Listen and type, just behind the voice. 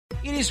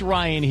It is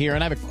Ryan here,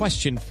 and I have a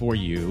question for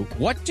you.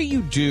 What do you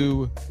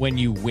do when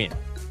you win?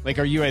 Like,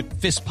 are you a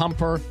fist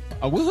pumper,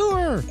 a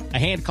woohooer, a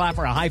hand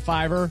clapper, a high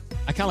fiver?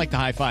 I kind of like the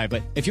high five,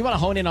 but if you want to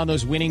hone in on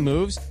those winning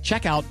moves,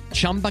 check out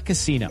Chumba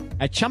Casino.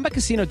 At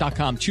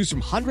ChumbaCasino.com, choose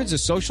from hundreds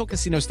of social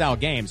casino-style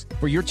games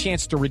for your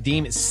chance to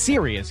redeem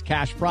serious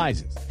cash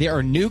prizes. There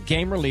are new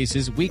game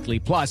releases weekly,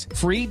 plus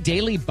free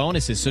daily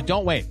bonuses. So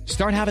don't wait.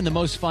 Start having the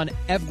most fun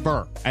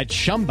ever at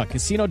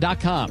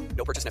ChumbaCasino.com.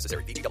 No purchase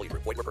necessary. VGW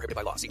Group. Void where prohibited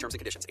by law. See terms and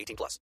conditions.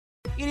 18+.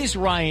 It is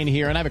Ryan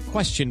here, and I have a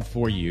question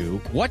for you.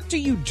 What do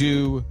you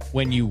do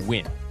when you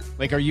win?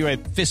 Like, are you a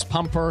fist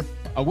pumper,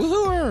 a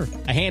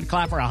woohooer, a hand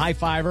clapper, a high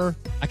fiver?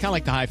 I kind of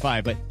like the high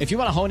five, but if you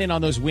want to hone in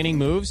on those winning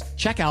moves,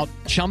 check out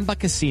Chumba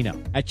Casino.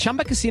 At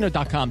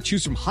ChumbaCasino.com,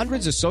 choose from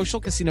hundreds of social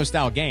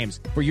casino-style games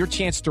for your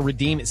chance to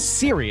redeem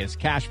serious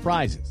cash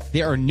prizes.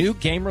 There are new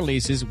game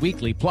releases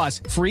weekly, plus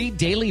free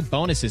daily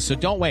bonuses. So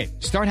don't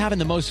wait. Start having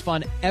the most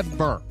fun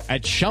ever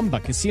at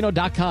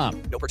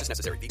ChumbaCasino.com. No purchase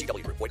necessary.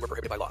 VGW Group. Void where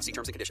prohibited by law. See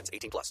terms and conditions.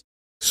 18+.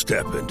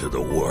 Step into the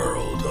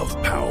world of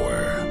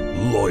power,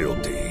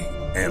 loyalty,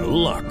 and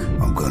luck.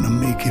 I'm gonna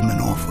make him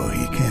an offer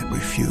he can't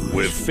refuse.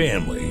 With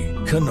family,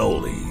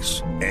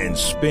 cannolis, and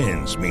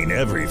spins mean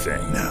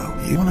everything. Now,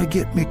 you wanna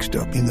get mixed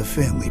up in the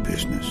family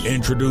business.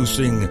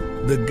 Introducing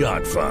The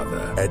Godfather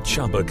at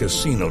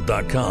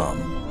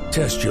ChumbaCasino.com.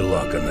 Test your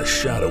luck in the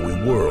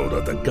shadowy world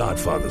of The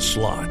Godfather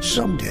slot.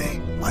 Someday,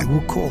 I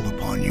will call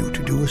upon you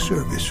to do a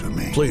service for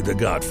me. Play The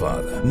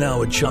Godfather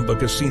now at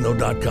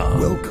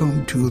ChumbaCasino.com.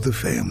 Welcome to the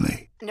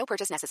family. No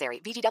purchase necessary.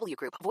 VGW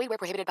Group. Void where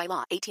prohibited by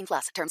law.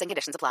 18+. Terms and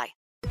conditions apply.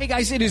 Hey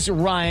guys, it is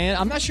Ryan.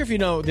 I'm not sure if you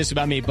know this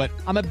about me, but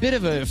I'm a bit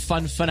of a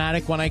fun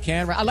fanatic when I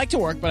can. I like to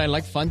work, but I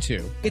like fun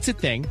too. It's a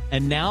thing.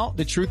 And now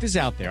the truth is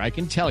out there. I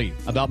can tell you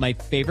about my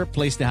favorite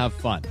place to have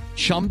fun.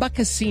 Chumba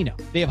Casino.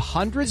 They have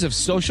hundreds of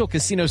social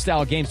casino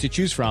style games to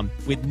choose from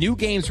with new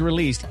games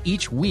released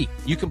each week.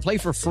 You can play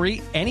for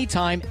free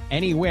anytime,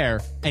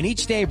 anywhere. And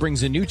each day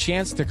brings a new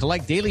chance to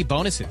collect daily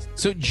bonuses.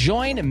 So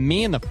join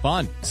me in the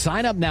fun.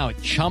 Sign up now at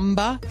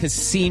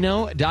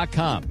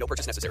ChumbaCasino.com. No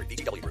purchase necessary.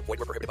 VGW Group. Void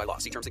where prohibited by law.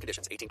 See terms and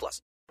conditions.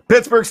 18+.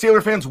 Pittsburgh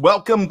Steelers fans,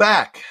 welcome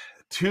back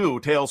to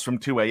Tales from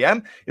 2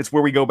 a.m. It's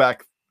where we go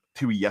back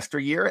to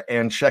yesteryear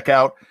and check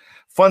out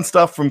fun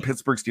stuff from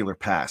Pittsburgh Steelers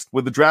past.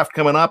 With the draft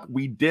coming up,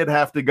 we did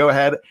have to go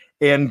ahead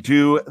and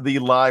do the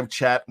live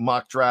chat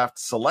mock draft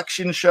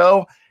selection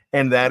show,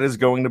 and that is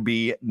going to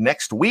be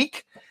next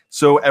week.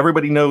 So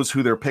everybody knows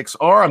who their picks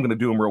are. I'm going to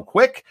do them real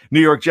quick.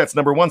 New York Jets,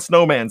 number 1,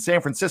 Snowman. San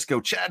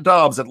Francisco, Chad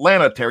Dobbs.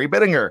 Atlanta, Terry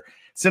Bittinger.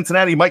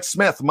 Cincinnati, Mike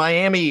Smith.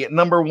 Miami,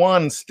 number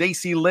 1,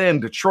 Stacy Lynn.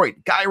 Detroit,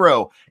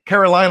 Gyro.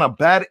 Carolina,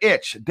 Bad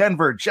Itch.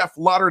 Denver, Jeff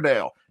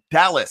Lauderdale.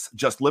 Dallas,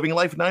 Just Living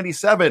Life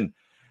 97.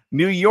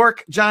 New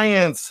York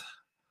Giants,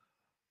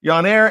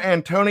 Yanair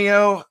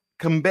Antonio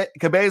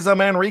Cabeza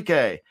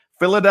Manrique.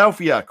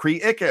 Philadelphia, Cree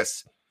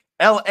Ickes.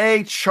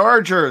 LA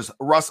Chargers,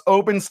 Russ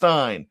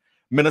Openstein.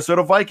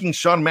 Minnesota Vikings,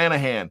 Sean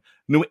Manahan.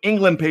 New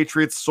England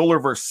Patriots,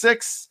 Solarverse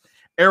 6.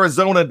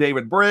 Arizona,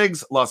 David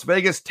Briggs. Las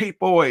Vegas, Tate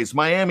Boys.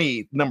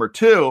 Miami, number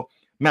 2,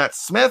 Matt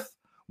Smith.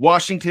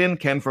 Washington,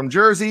 Ken from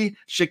Jersey.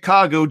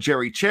 Chicago,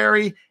 Jerry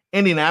Cherry.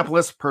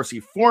 Indianapolis, Percy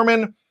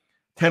Foreman.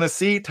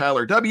 Tennessee,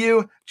 Tyler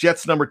W.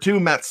 Jets, number 2,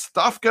 Matt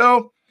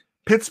Stofko.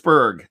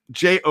 Pittsburgh,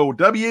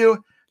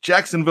 J.O.W.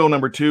 Jacksonville,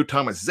 number 2,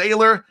 Thomas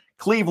Zahler.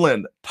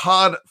 Cleveland,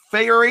 Todd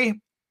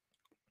Fairy.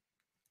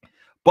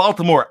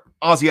 Baltimore,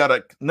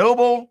 Asiatic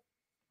Noble.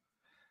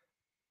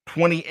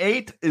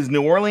 28 is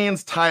New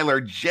Orleans, Tyler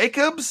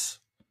Jacobs.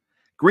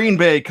 Green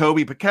Bay,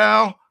 Kobe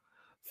Pacau.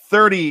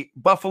 30,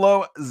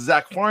 Buffalo,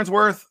 Zach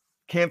Farnsworth.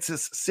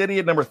 Kansas City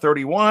at number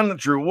 31,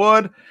 Drew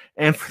Wood.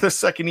 And for the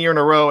second year in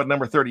a row at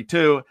number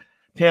 32,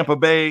 Tampa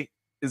Bay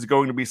is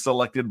going to be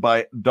selected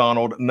by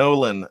Donald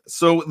Nolan.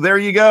 So there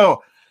you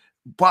go.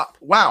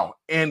 Wow.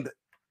 And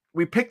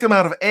we picked him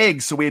out of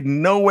eggs, so we had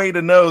no way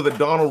to know that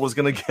Donald was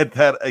going to get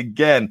that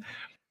again.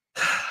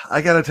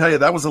 I got to tell you,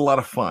 that was a lot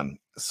of fun.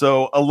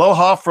 So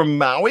aloha from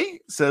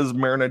Maui, says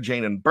Myrna,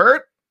 Jane, and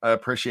Bert. I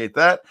appreciate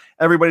that.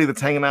 Everybody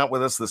that's hanging out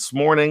with us this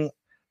morning,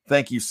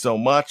 thank you so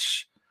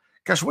much.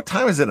 Gosh, what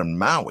time is it in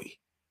Maui?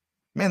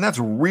 Man, that's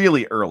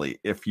really early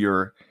if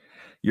you're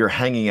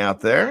hanging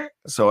out there.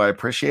 So I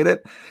appreciate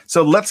it.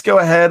 So let's go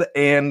ahead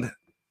and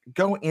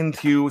go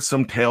into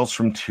some Tales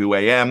from 2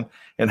 a.m.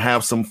 and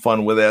have some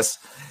fun with this.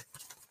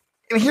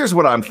 And here's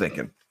what I'm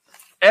thinking.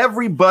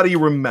 Everybody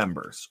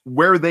remembers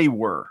where they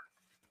were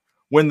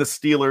when the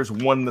Steelers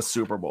won the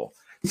Super Bowl.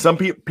 Some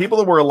people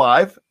that were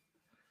alive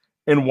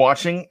and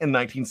watching in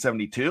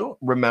 1972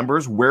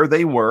 remembers where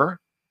they were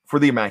for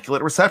the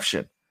Immaculate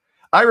Reception.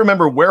 I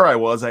remember where I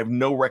was. I have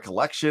no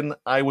recollection.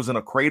 I was in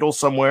a cradle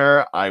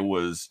somewhere. I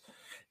was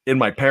in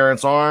my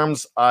parents'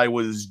 arms. I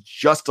was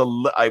just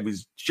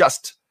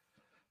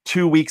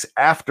 2 weeks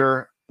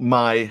after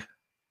my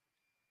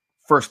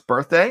first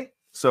birthday.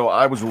 So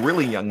I was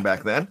really young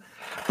back then.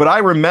 But I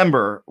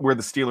remember where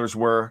the Steelers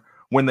were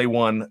when they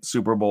won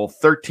Super Bowl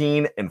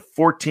 13 and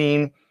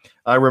 14.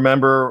 I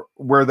remember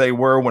where they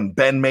were when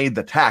Ben made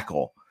the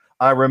tackle.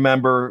 I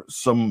remember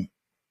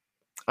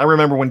I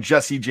remember when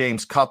Jesse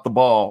James caught the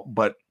ball,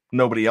 but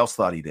nobody else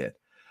thought he did.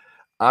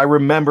 I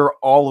remember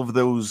all of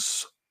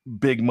those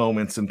big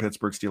moments in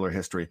Pittsburgh Steelers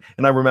history.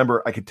 And I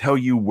remember I could tell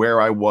you where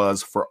I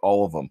was for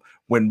all of them.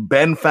 When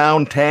Ben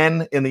found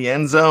 10 in the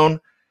end zone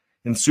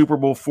in Super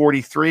Bowl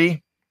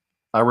 43,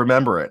 I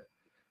remember it.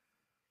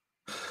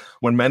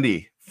 When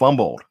Mendy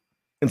fumbled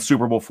in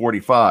Super Bowl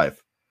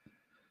 45,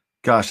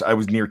 gosh, I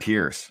was near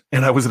tears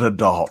and I was an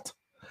adult.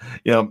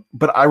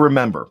 But I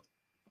remember.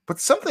 But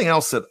something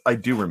else that I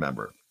do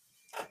remember,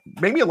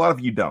 maybe a lot of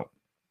you don't.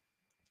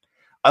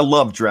 I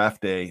love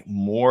draft day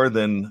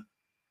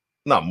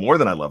not more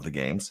than I love the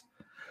games,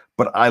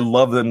 but I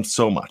love them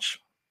so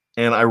much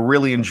and I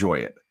really enjoy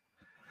it.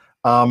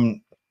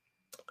 You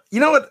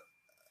know what?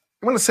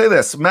 I'm going to say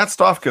this. Matt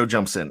Stofko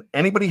jumps in.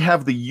 Anybody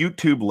have the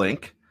YouTube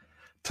link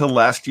to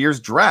last year's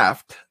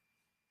draft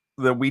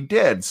that we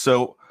did?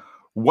 So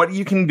what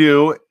you can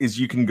do is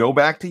you can go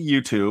back to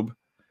YouTube,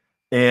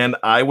 and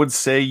I would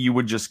say you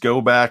would just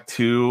go back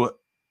to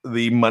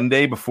the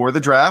Monday before the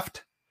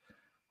draft,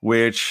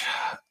 which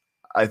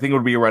I think it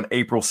would be around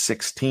April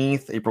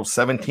 16th, April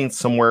 17th,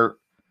 somewhere.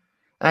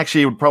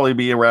 Actually, it would probably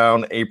be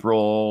around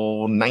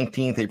April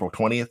 19th, April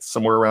 20th,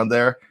 somewhere around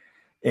there.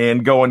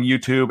 And go on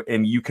YouTube,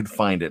 and you could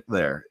find it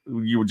there.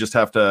 You would just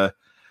have to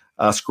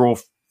scroll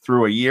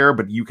through a year,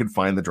 but you could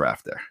find the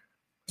draft there.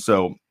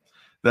 So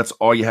that's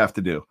all you have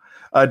to do.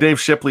 Dave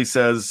Shipley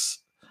says,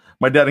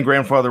 my dad and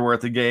grandfather were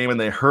at the game, and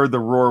they heard the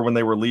roar when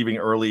they were leaving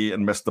early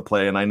and missed the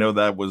play. And I know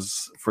that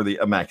was for the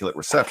Immaculate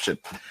Reception.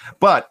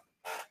 But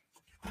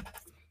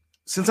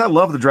since I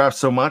love the draft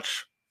so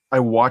much, I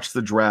watch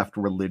the draft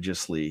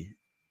religiously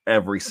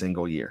every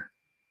single year,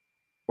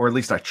 or at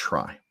least I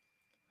try.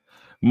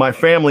 My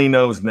family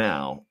knows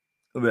now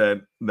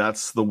that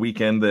that's the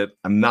weekend that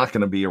I'm not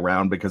going to be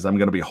around because I'm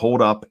going to be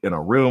holed up in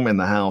a room in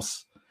the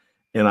house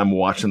and I'm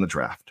watching the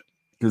draft,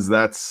 because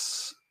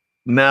that's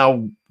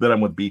now that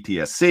I'm with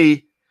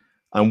BTSC,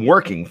 I'm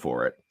working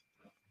for it,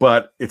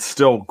 but it's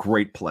still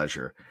great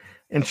pleasure.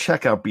 And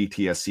check out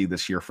BTSC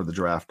this year for the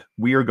draft.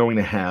 We are going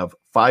to have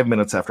 5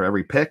 minutes after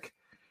every pick.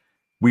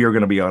 We are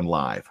going to be on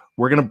live.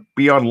 We're going to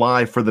be on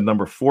live for the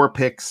number 4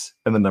 picks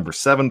and the number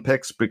 7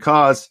 picks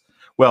because,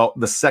 well,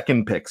 the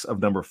second picks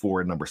of number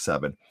 4 and number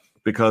 7,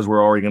 because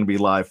we're already going to be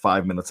live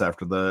 5 minutes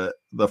after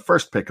the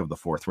first pick of the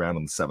 4th round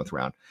and the 7th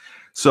round.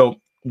 So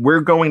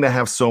we're going to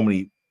have so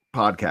many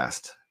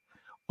podcasts.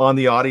 On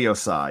the audio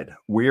side,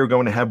 we are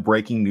going to have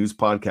breaking news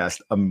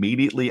podcast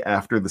immediately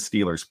after the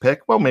Steelers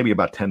pick. Well, maybe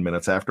about 10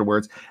 minutes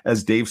afterwards,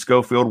 as Dave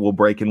Schofield will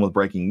break in with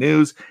breaking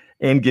news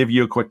and give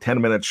you a quick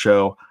 10-minute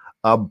show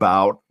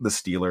about the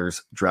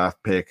Steelers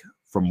draft pick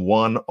from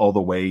 1 all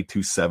the way to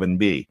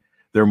 7B.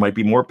 There might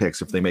be more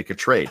picks if they make a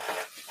trade.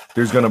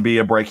 There's going to be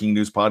a breaking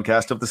news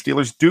podcast if the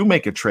Steelers do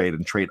make a trade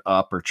and trade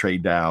up or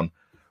trade down.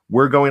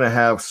 We're going to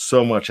have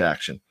so much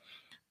action,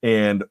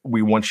 and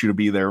we want you to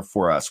be there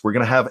for us. We're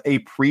going to have a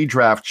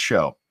pre-draft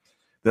show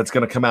that's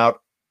going to come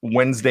out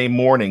Wednesday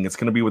morning. It's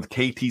going to be with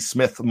KT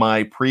Smith,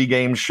 my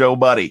pregame show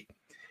buddy,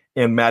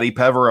 and Maddie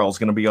Peverell is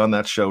going to be on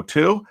that show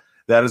too.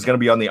 That is going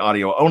to be on the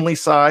audio only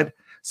side.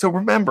 So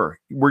remember,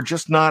 we're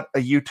just not a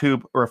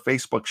YouTube or a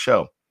Facebook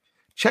show.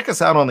 Check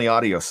us out on the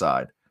audio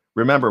side.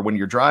 Remember, when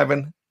you're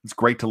driving, it's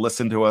great to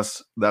listen to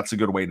us. That's a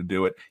good way to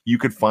do it. You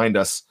could find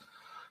us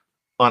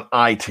on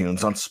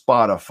iTunes, on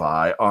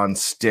Spotify, on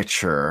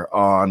Stitcher,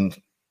 on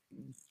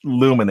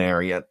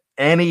Luminary,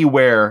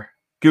 anywhere,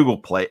 Google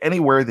Play,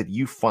 anywhere that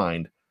you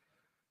find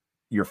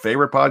your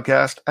favorite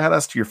podcast, add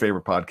us to your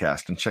favorite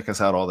podcast and check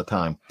us out all the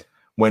time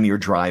when you're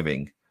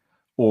driving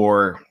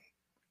or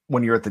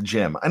when you're at the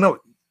gym. I know,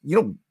 you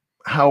know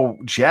how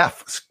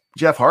Jeff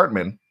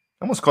Hartman,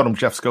 I almost called him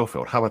Jeff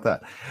Schofield. How about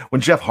that?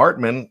 When Jeff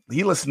Hartman,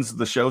 he listens to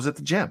the shows at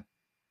the gym.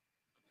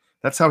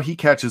 That's how he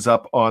catches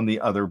up on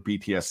the other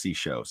BTSC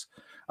shows.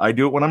 I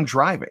do it when I'm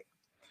driving.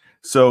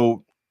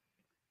 So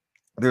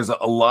there's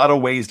a lot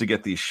of ways to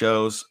get these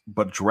shows,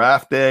 but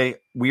draft day,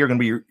 we are going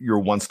to be your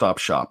one-stop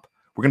shop.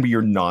 We're going to be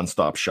your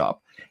nonstop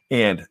shop.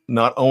 And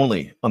not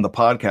only on the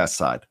podcast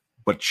side,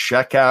 but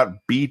check out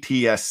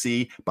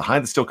BTSC,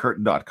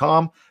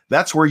 BehindTheSteelCurtain.com.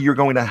 That's where you're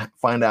going to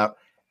find out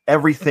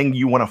everything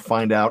you want to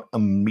find out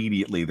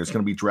immediately. There's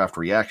going to be draft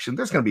reaction.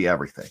 There's going to be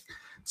everything.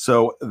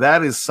 So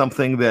that is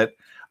something that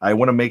I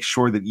want to make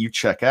sure that you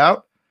check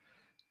out,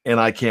 and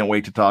I can't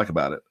wait to talk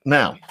about it.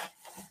 Now,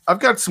 I've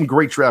got some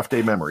great draft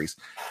day memories.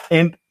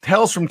 And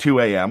Tales from 2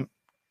 a.m.,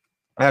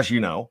 as you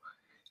know,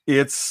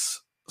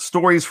 it's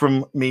stories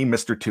from me,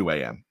 Mr. 2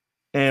 a.m.,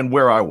 and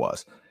where I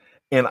was.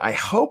 And I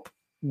hope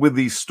with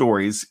these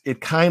stories,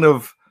 it kind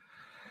of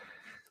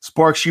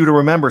sparks you to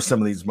remember some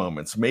of these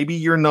moments. Maybe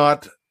you're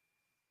not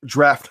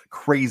draft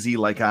crazy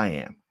like I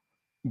am,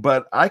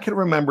 but I can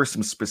remember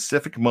some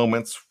specific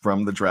moments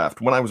from the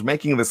draft. When I was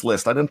making this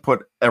list, I didn't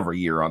put every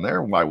year on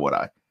there. Why would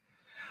I?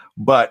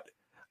 But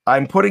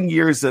I'm putting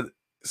years that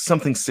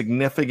something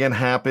significant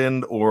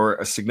happened or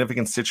a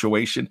significant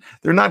situation.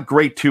 They're not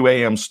great 2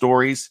 a.m.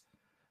 stories.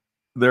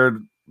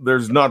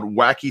 There's not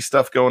wacky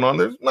stuff going on.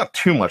 There's not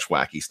too much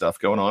wacky stuff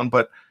going on,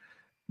 but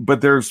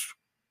there's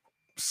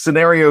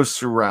scenarios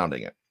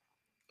surrounding it.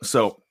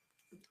 So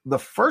the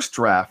first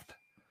draft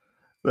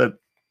that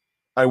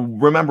I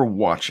remember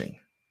watching.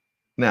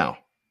 Now,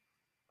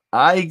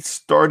 I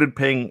started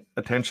paying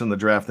attention to the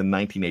draft in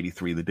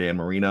 1983, the Dan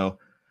Marino,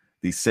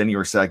 the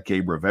Senior Sack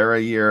Gabe Rivera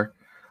year.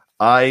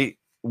 I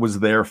was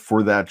there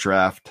for that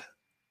draft,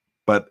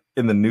 but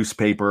in the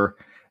newspaper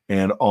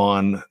and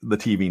on the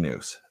TV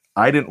news.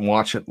 I didn't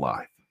watch it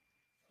live.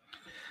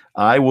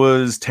 I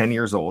was 10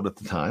 years old at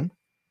the time.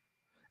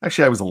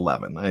 Actually, I was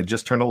 11. I had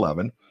just turned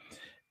 11.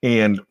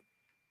 And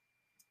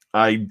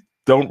I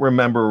don't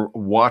remember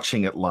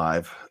watching it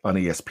live on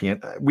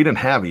ESPN. We didn't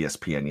have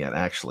ESPN yet,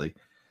 actually.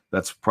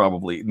 That's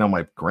probably, no,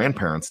 my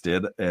grandparents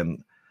did.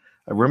 And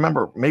I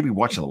remember maybe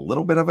watching a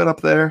little bit of it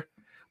up there,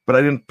 but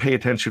I didn't pay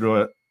attention to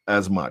it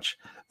as much.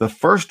 The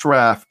first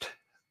draft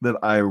that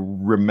I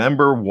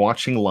remember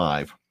watching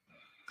live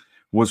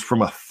was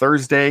from a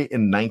Thursday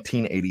in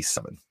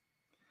 1987.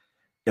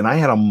 And I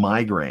had a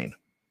migraine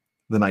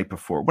the night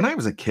before. When I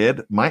was a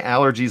kid, my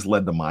allergies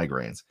led to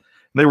migraines.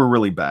 They were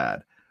really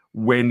bad.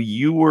 When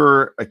you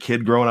were a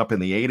kid growing up in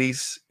the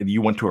 80s and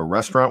you went to a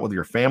restaurant with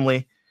your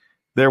family,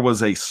 there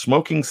was a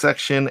smoking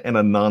section and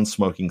a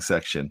non-smoking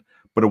section,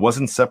 but it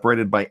wasn't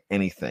separated by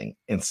anything.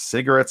 And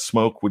cigarette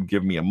smoke would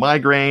give me a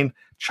migraine.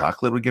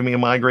 Chocolate would give me a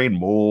migraine,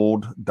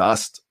 mold,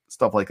 dust,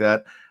 stuff like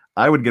that.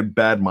 I would get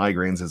bad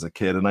migraines as a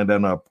kid, and I'd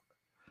end up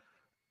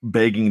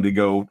begging to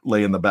go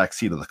lay in the back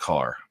seat of the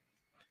car.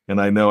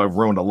 And I know I've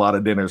ruined a lot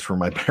of dinners for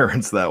my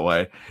parents that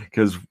way,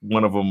 because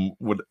one of them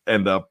would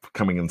end up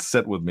coming and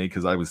sit with me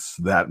because I was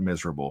that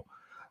miserable.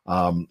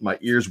 My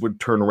ears would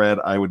turn red.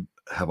 I would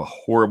have a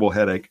horrible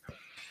headache.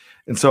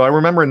 And so I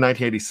remember in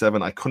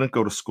 1987, I couldn't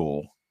go to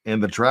school.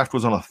 And the draft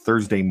was on a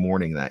Thursday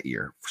morning that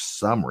year for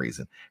some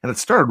reason. And it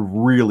started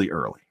really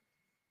early.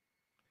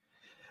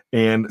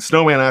 And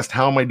Snowman asked,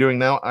 how am I doing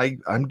now?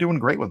 I'm doing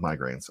great with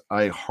migraines.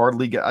 I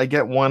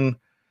get one,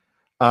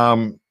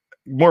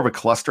 more of a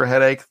cluster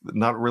headache,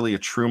 not really a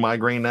true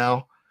migraine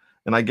now.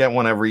 And I get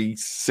one every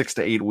 6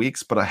 to 8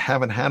 weeks, but I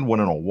haven't had one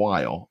in a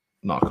while,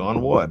 knock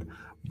on wood.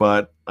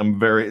 But I'm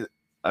very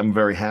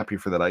happy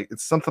for that.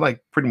 It's something I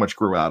pretty much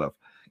grew out of.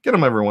 Get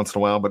them every once in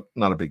a while, but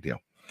not a big deal.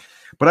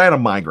 But I had a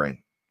migraine.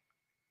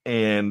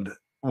 And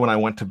when I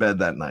went to bed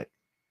that night,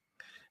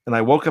 and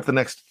I woke up the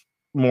next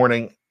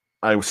morning,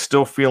 I was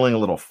still feeling a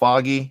little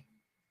foggy,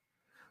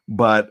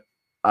 but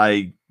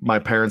my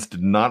parents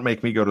did not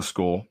make me go to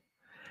school.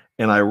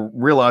 And I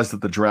realized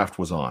that the draft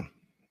was on.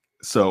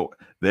 So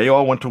they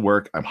all went to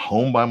work. I'm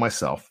home by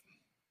myself.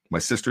 My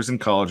sister's in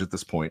college at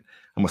this point.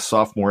 I'm a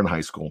sophomore in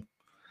high school.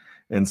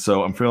 And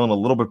so I'm feeling a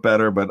little bit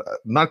better, but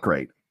not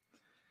great.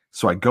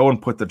 So I go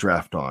and put the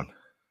draft on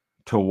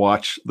to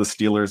watch the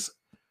Steelers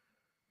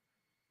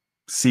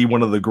see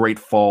one of the great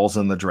falls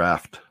in the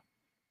draft.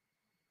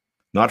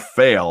 Not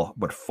fail,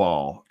 but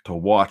fall. To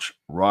watch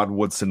Rod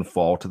Woodson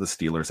fall to the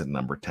Steelers at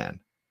number 10.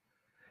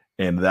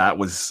 And that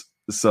was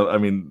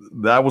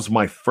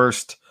my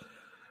first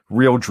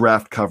real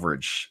draft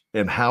coverage,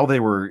 and how they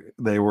were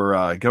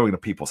going to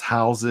people's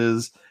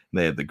houses. And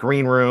they had the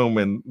green room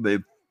and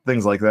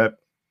things like that.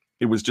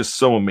 It was just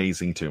so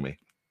amazing to me.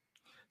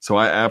 So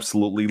I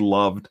absolutely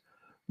loved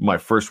my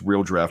first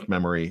real draft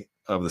memory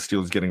of the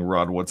Steelers getting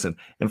Rod Woodson.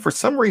 And for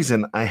some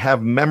reason, I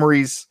have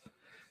memories.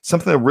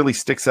 Something that really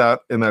sticks out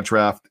in that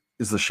draft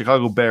is the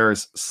Chicago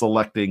Bears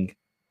selecting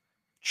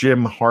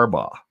Jim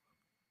Harbaugh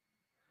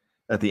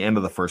at the end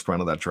of the first round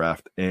of that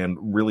draft, and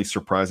really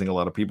surprising a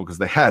lot of people because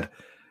they had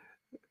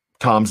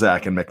Tom,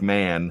 Zach, and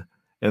McMahon,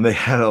 and they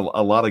had a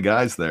lot of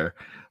guys there.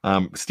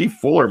 Steve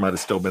Fuller might have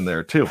still been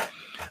there too.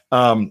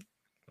 But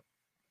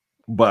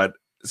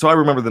so I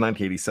remember the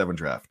 1987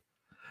 draft.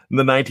 In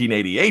the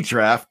 1988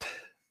 draft,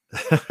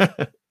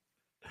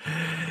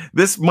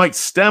 this might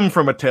stem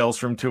from a Tales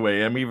from 2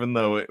 a.m., even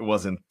though it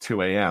wasn't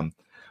 2 a.m.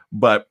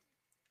 But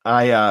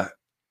I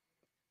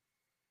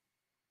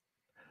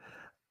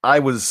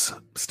was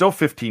still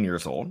 15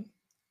 years old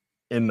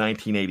in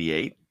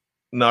 1988,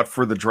 not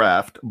for the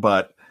draft,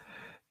 but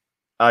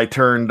I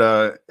turned,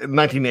 in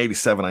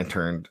 1987, I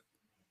turned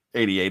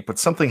 88, but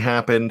something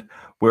happened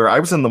where I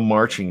was in the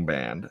marching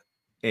band.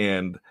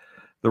 And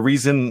the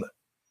reason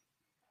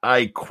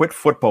I quit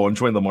football and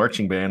joined the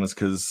marching band is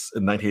because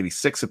in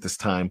 1986 at this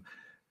time,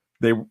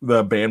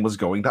 the band was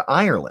going to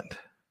Ireland.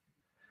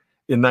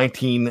 In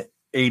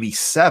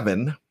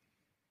 1987,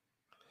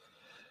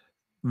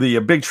 the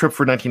big trip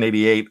for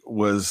 1988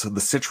 was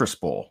the Citrus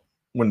Bowl,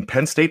 when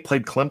Penn State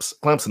played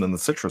Clemson in the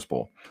Citrus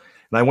Bowl.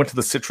 And I went to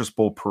the Citrus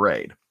Bowl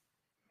parade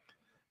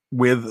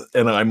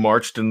and I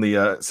marched in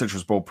the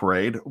Citrus Bowl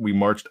parade. We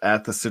marched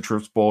at the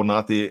Citrus Bowl,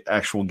 not the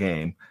actual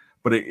game,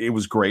 but it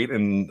was great.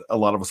 And a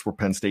lot of us were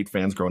Penn State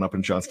fans growing up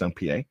in Johnstown,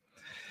 PA.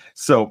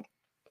 So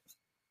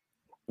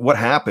what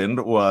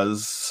happened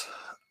was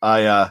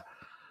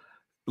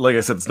like I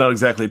said, it's not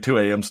exactly a 2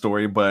 a.m.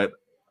 story, but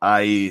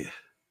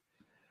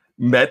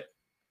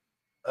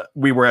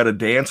we were at a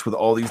dance with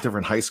all these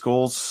different high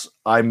schools.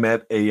 I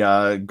met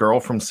a girl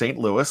from St.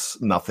 Louis.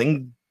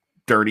 Nothing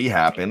dirty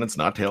happened. It's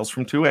not Tales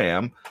from 2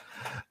 a.m.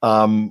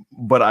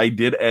 But I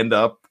did end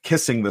up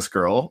kissing this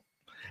girl.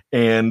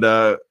 And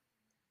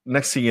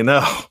next thing you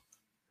know,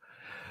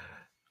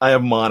 I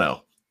have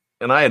mono.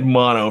 And I had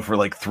mono for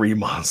like 3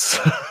 months.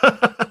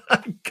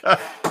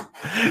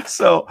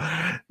 So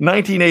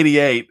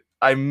 1988,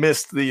 I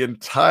missed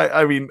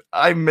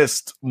I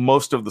missed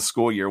most of the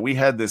school year. We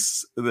had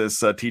this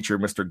teacher,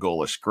 Mr.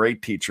 Golish,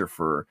 great teacher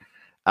for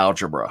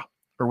algebra,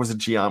 or was it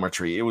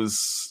geometry?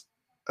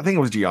 I think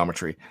it was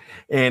geometry.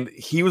 And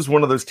he was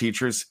one of those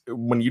teachers,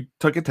 when you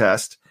took a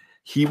test,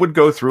 he would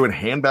go through and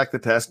hand back the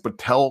test, but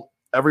tell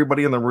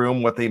everybody in the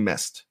room what they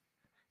missed.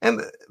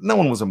 And no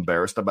one was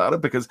embarrassed about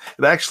it because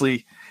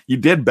you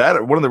did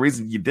better. One of the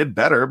reasons you did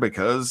better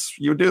because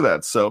you would do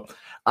that. So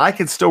I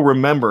can still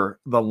remember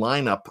the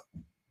lineup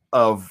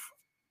of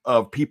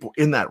people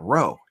in that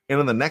row and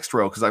in the next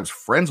row because I was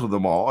friends with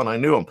them all and I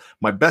knew them.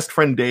 My best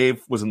friend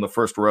Dave was in the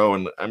first row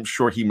and I'm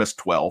sure he missed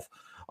 12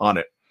 on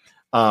it.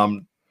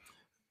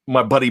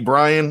 My buddy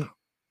Brian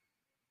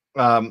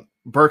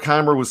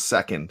Berkheimer was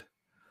second.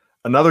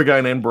 Another guy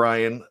named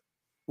Brian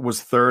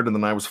was third, and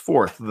then I was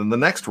fourth. Then the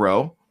next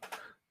row,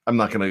 I'm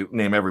not going to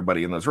name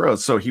everybody in those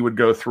rows. So he would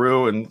go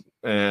through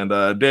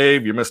and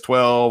Dave, you missed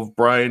 12.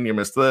 Brian, you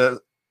missed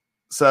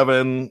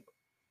 7.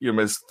 You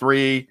missed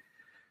 3.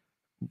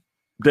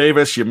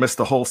 Davis, you missed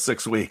the whole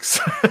 6 weeks.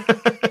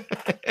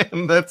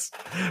 And that's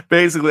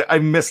basically, I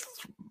missed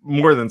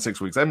more than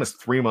 6 weeks. I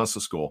missed 3 months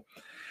of school.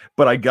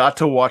 But I got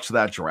to watch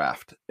that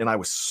draft, and I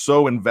was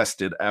so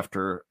invested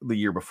after the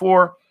year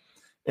before.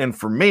 And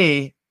for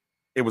me,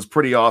 it was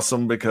pretty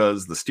awesome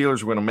because the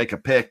Steelers were going to make a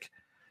pick.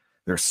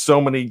 There's so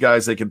many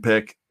guys they could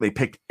pick. They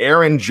picked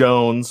Aaron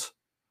Jones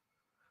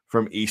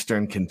from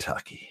Eastern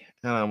Kentucky.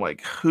 And I'm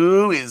like,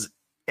 who is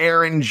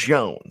Aaron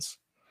Jones?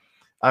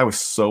 I was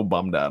so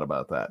bummed out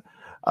about that.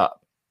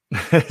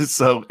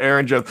 So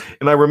Aaron Jones.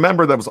 And I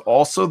remember that was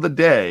also the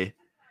day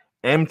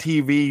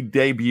MTV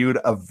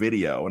debuted a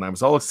video. And I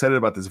was all excited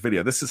about this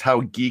video. This is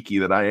how geeky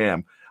that I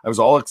am. I was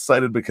all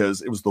excited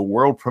because it was the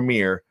world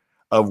premiere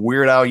of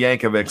Weird Al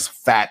Yankovic's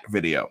Fat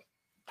video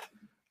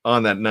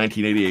on that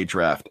 1988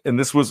 draft. And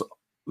this was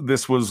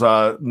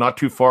not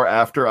too far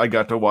after I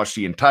got to watch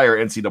the entire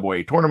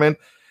NCAA tournament.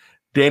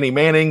 Danny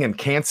Manning and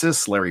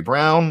Kansas, Larry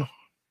Brown,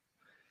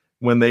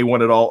 when they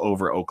won it all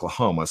over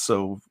Oklahoma.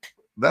 So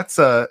that's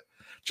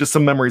just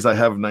some memories I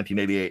have of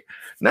 1988.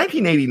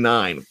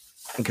 1989.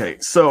 Okay,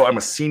 so I'm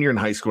a senior in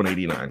high school in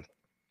 89.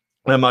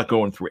 I'm not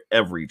going through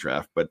every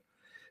draft, but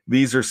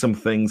these are some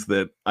things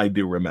that I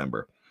do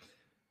remember.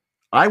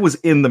 I was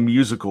in the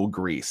musical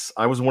Grease.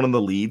 I was one of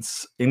the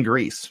leads in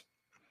Grease.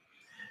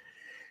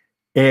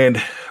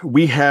 And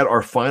we had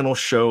our final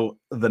show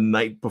the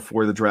night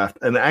before the draft.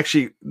 And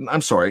actually,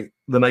 I'm sorry,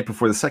 the night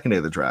before the second day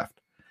of the draft.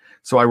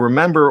 So I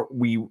remember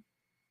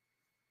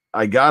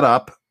I got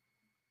up.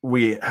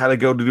 We had to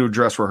go to do a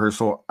dress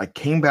rehearsal. I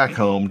came back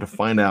home to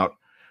find out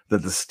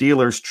that the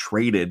Steelers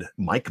traded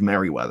Mike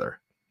Merriweather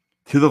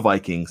to the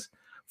Vikings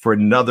for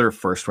another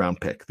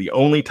first-round pick. The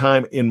only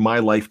time in my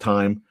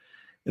lifetime,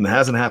 and it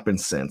hasn't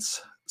happened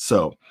since.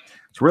 So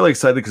it's really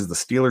excited because the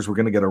Steelers were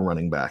going to get a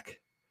running back.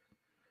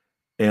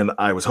 And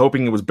I was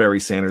hoping it was Barry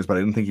Sanders, but I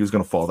didn't think he was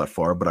going to fall that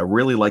far. But I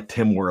really liked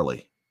Tim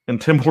Worley.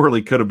 And Tim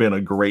Worley could have been a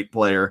great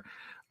player.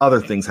 Other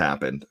things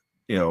happened.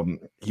 You know,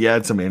 he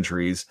had some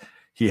injuries.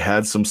 He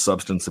had some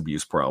substance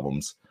abuse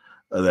problems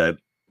that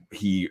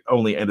he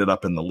only ended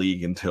up in the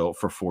league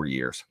for 4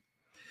 years,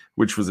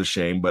 which was a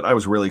shame. But I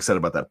was really excited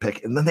about that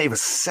pick. And then they have a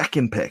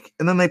second pick.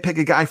 And then they pick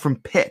a guy from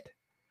Pitt.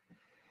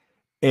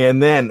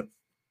 And then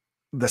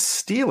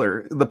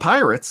the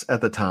Pirates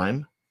at the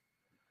time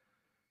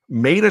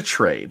made a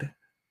trade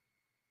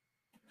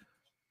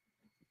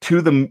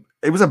to them.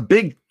 It was a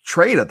big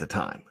trade at the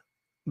time.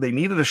 They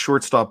needed a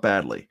shortstop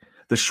badly.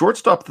 The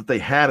shortstop that they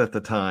had at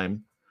the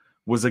time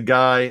was a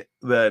guy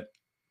that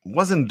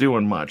wasn't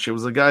doing much. It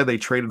was a guy they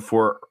traded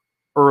for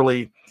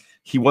early.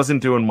 He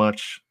wasn't doing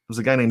much. It was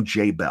a guy named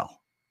Jay Bell.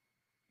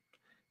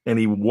 And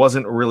he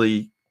wasn't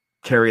really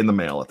carrying the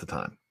mail at the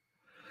time.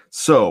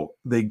 So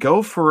they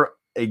go for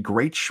a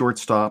great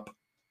shortstop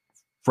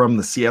from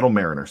the Seattle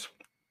Mariners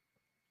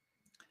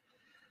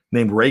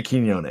named Ray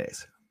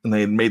Quinones. And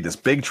they had made this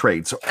big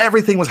trade. So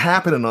everything was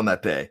happening on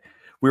that day.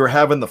 We were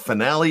having the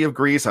finale of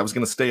Grease. I was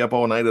going to stay up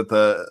all night at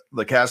the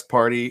cast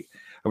party.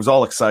 I was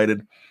all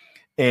excited.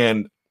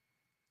 And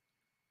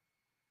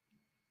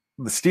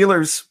the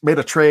Steelers made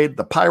a trade.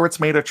 The Pirates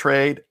made a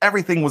trade.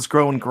 Everything was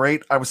growing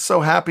great. I was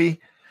so happy.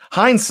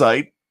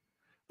 Hindsight,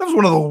 that was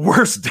one of the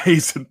worst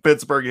days in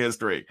Pittsburgh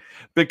history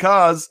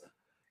because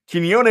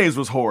Quinones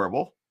was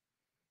horrible.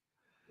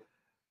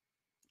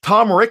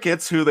 Tom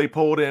Ricketts, who they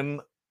pulled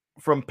in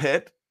from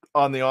Pitt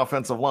on the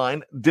offensive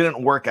line,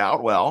 didn't work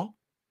out well.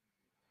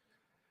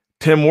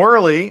 Tim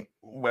Worley,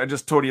 I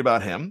just told you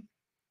about him.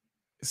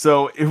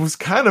 So it was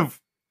kind of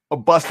a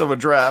bust of a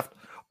draft.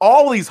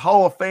 All these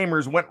Hall of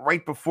Famers went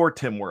right before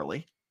Tim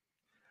Worley.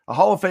 A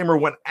Hall of Famer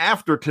went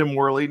after Tim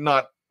Worley,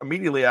 not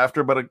immediately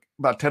after, but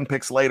about 10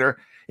 picks later,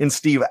 in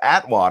Steve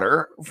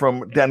Atwater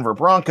from Denver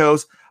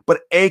Broncos.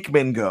 But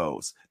Aikman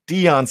goes.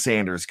 Deion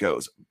Sanders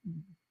goes.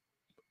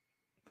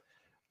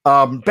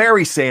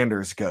 Barry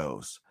Sanders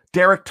goes.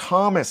 Derek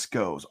Thomas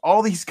goes.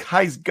 All these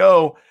guys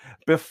go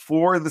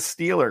before the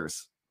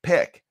Steelers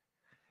pick.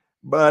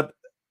 But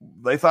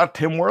they thought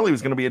Tim Worley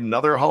was going to be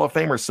another Hall of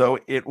Famer. So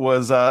it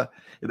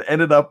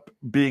ended up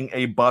being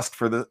a bust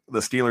for the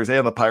Steelers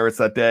and the Pirates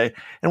that day.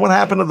 And what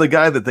happened to the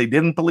guy that they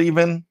didn't believe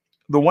in?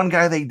 The one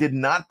guy they did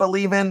not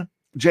believe in,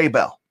 Jay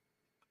Bell,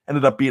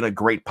 ended up being a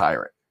great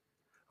Pirate.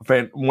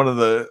 One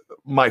of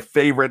my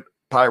favorite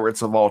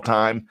Pirates of all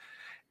time,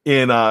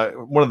 in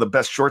one of the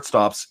best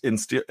shortstops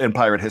in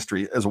Pirate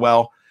history as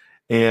well.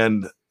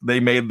 And they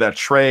made that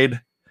trade,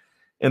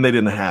 and they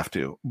didn't have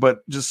to.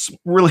 But just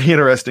really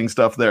interesting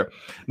stuff there.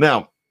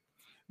 Now,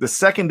 the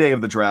second day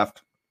of the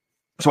draft,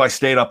 so I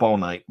stayed up all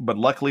night, but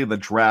luckily the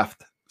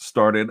draft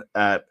started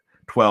at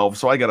 12,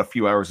 so I got a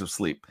few hours of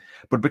sleep.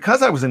 But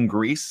because I was in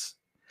Greece,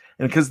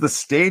 and because the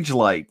stage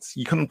lights,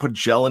 you couldn't put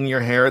gel in your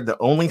hair, the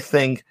only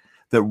thing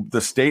that the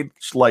stage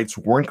lights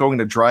weren't going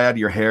to dry out of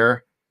your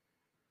hair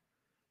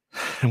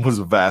was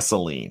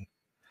Vaseline.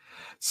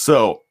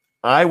 So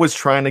I was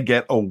trying to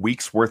get a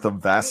week's worth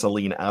of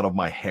Vaseline out of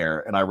my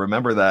hair. And I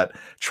remember that,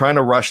 trying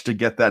to rush to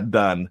get that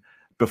done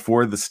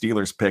before the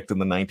Steelers picked in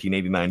the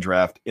 1989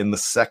 draft in the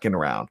second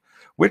round,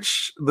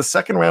 which the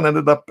second round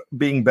ended up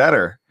being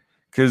better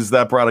because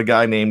that brought a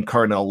guy named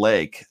Carnell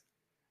Lake.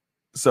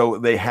 So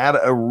they had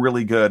a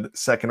really good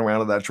second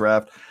round of that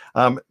draft.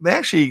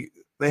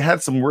 They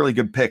had some really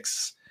good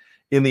picks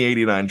in the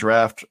 89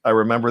 draft. I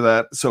remember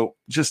that. So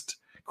just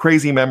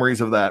crazy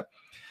memories of that.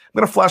 I'm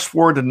going to flash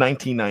forward to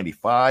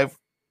 1995.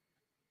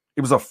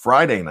 It was a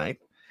Friday night,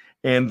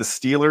 and the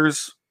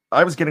Steelers,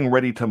 I was getting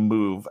ready to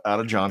move out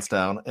of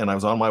Johnstown, and I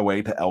was on my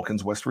way to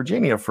Elkins, West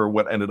Virginia for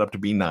what ended up to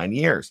be 9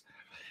 years.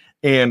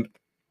 And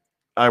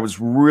I was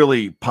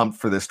really pumped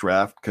for this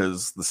draft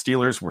because the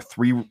Steelers were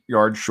 3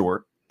 yards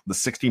short. The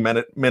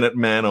 60-minute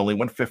men only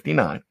went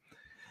 59.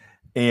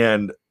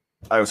 And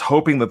I was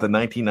hoping that the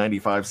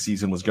 1995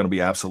 season was going to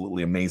be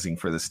absolutely amazing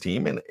for this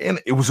team. And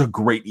it was a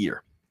great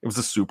year. It was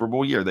a Super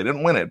Bowl year. They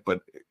didn't win it, but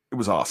it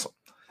was awesome.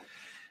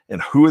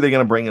 And who are they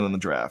going to bring in the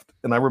draft?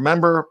 And I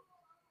remember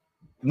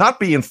not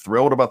being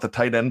thrilled about the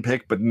tight end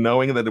pick, but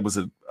knowing that it was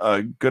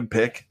a good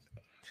pick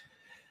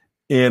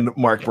in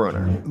Mark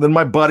Bruner. Then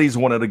my buddies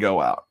wanted to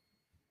go out.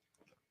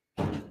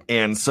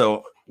 And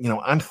so,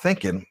 I'm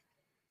thinking,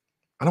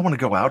 I don't want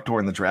to go out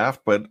during the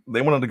draft, but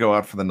they wanted to go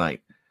out for the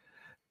night.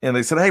 And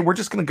they said, hey, we're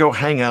just going to go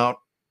hang out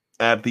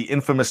at the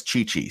infamous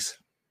Chi-Chi's.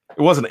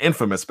 It wasn't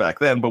infamous back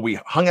then, but we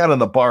hung out in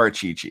the bar at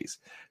Chi-Chi's.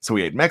 So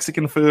we ate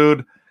Mexican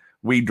food,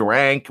 we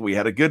drank, we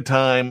had a good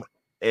time.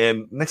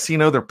 And next thing you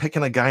know, they're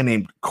picking a guy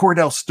named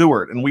Cordell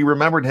Stewart. And we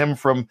remembered him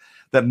from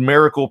that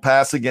miracle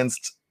pass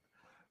against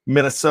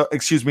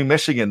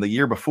Michigan the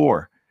year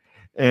before.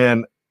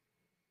 And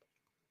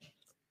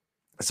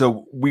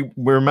so we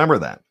remember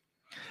that.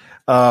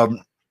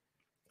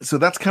 So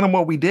that's kind of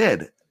what we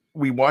did.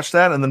 We watched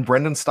that, and then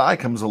Brendan Stye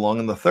comes along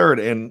in the third,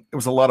 and it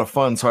was a lot of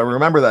fun. So I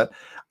remember that.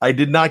 I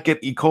did not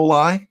get E.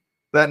 coli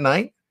that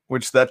night,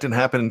 which that didn't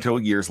happen until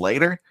years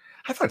later.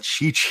 I thought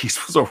Chi-Chi's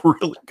was a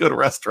really good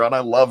restaurant. I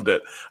loved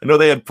it. I know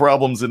they had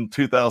problems in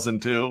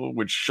 2002,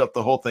 which shut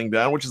the whole thing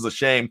down, which is a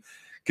shame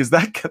because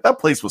that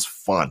place was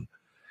fun.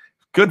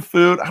 Good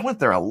food. I went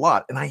there a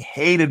lot, and I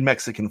hated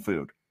Mexican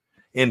food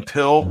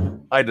until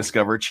I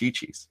discovered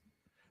Chi-Chi's.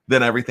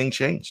 Then everything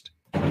changed.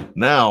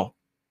 Now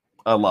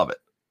I love it.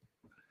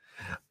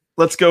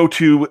 Let's go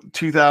to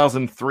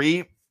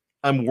 2003.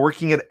 I'm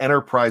working at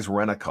Enterprise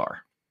Rent-A-Car.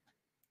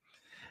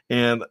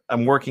 And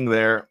I'm working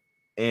there,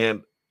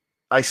 and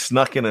I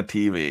snuck in a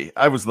TV.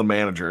 I was the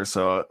manager,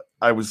 so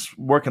I was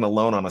working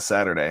alone on a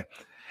Saturday.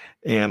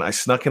 And I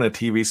snuck in a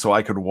TV so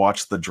I could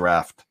watch the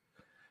draft.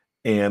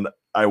 And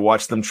I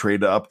watched them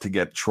trade up to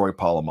get Troy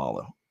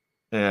Polamalu.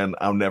 And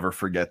I'll never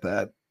forget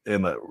that.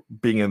 And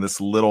being in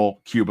this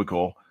little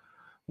cubicle,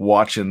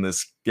 watching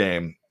this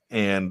game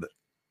and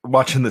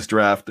watching this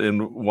draft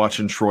and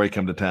watching Troy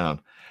come to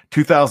town.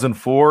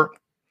 2004,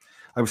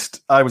 I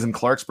was in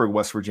Clarksburg,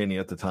 West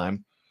Virginia at the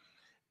time,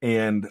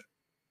 and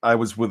I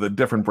was with a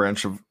different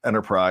branch of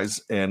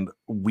Enterprise, and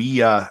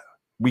we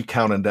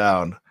counted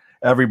down.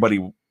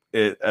 Everybody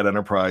at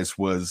Enterprise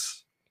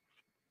was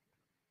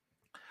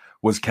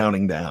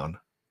counting down,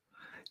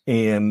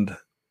 and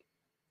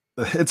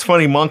it's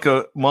funny.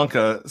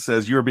 Monka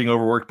says you're being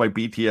overworked by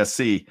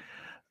BTSC.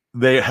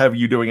 They have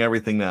you doing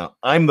everything now.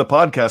 I'm the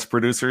podcast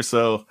producer,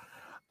 so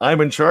I'm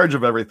in charge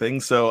of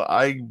everything. So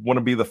I want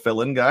to be the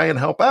fill-in guy and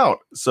help out.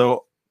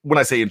 So when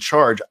I say in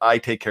charge, I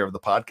take care of the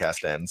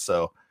podcast end.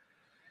 So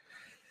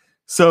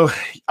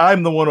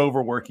I'm the one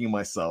overworking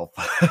myself.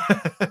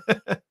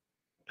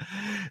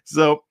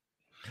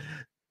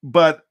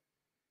 But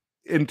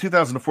in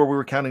 2004, we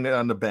were counting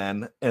down to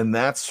Ben, and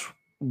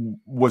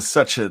was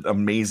such an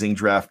amazing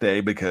draft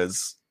day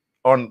because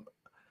on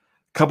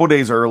a couple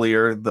days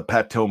earlier, the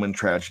Pat Tillman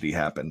tragedy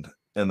happened,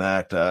 and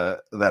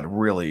that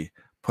really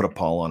put a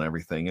pall on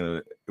everything.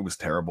 It was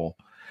terrible.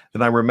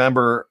 And I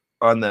remember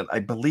on that, I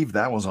believe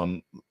that was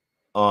on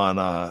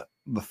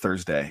the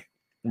Thursday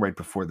right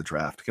before the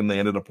draft, and they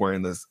ended up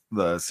wearing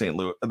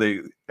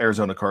the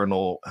Arizona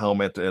Cardinal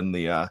helmet and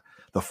the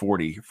the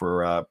 40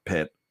 for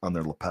Pitt on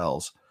their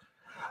lapels.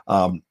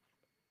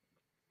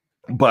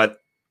 But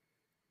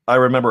I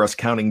remember us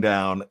counting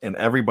down, and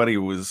everybody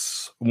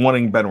was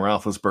wanting Ben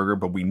Roethlisberger,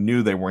 but we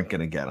knew they weren't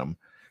going to get him.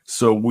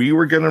 So we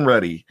were getting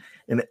ready,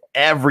 and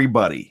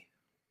everybody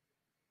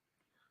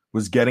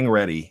was getting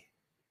ready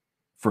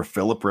for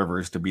Phillip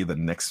Rivers to be the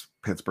next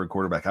Pittsburgh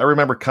quarterback. I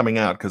remember coming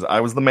out because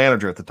I was the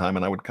manager at the time,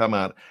 and I would come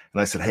out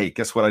and I said, hey,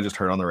 guess what I just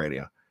heard on the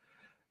radio?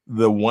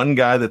 The one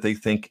guy that they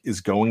think is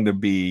going to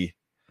be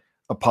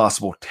a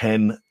possible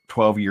 10,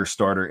 12-year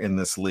starter in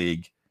this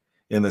league,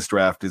 in this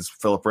draft, is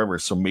Phillip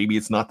Rivers. So maybe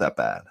it's not that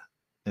bad.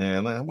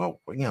 And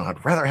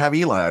I'd rather have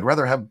Eli. I'd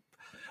rather have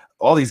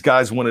all these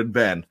guys wanted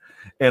Ben.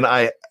 And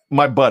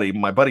my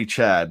buddy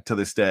Chad, to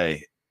this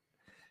day,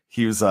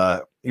 he was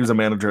a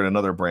manager in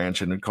another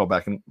branch and would call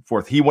back and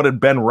forth. He wanted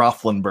Ben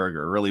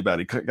Roethlisberger really bad.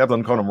 He kept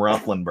on calling him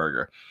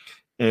Roethlisberger.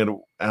 And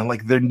I'm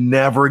like, they're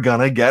never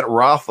gonna get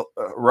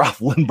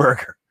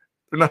Roethlisberger.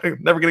 They're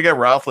never gonna get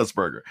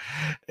Roethlisberger.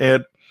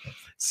 And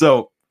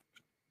so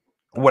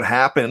what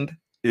happened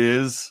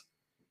is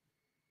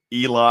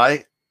Eli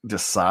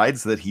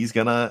decides that he's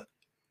gonna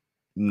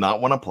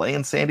not want to play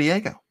in San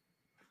Diego.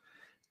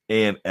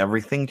 And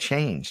everything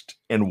changed.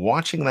 And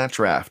watching that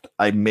draft,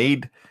 I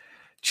made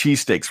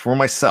cheesesteaks for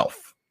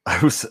myself. I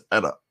was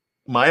at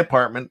my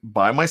apartment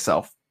by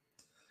myself,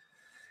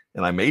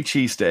 and I made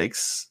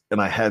cheesesteaks,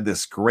 and I had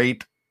this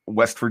great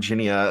West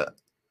Virginia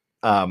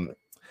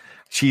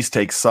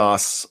cheesesteak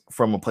sauce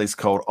from a place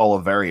called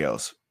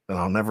Oliverios. And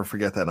I'll never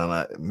forget that. And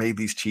I made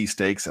these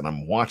cheesesteaks, and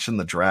I'm watching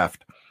the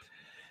draft,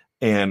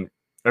 and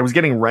I was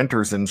getting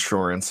renter's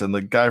insurance, and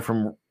the guy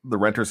from the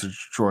renter's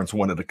insurance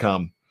wanted to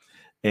come.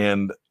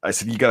 And I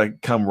said, you got to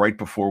come right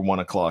before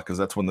 1:00 because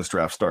that's when this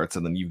draft starts.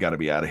 And then you've got to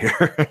be out of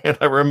here. And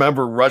I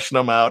remember rushing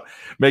them out,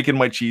 making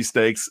my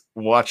cheesesteaks,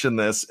 watching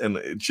this, and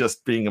it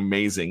just being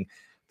amazing,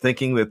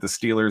 thinking that the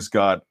Steelers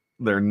got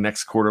their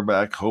next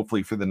quarterback,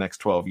 hopefully for the next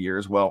 12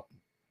 years. Well,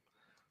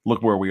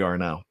 look where we are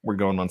now. We're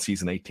going on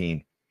season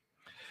 18.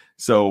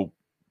 So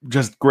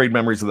just great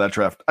memories of that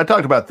draft. I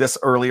talked about this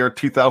earlier,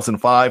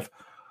 2005,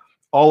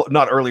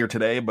 not earlier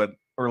today, but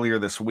earlier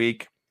this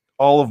week.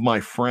 All of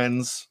my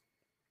friends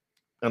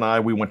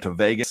and we went to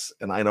Vegas,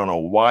 and I don't know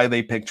why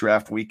they picked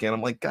draft weekend.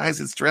 I'm like, guys,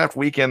 it's draft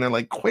weekend. They're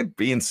like, quit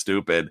being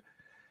stupid,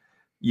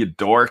 you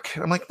dork.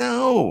 I'm like,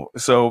 no.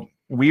 So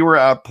we were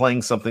out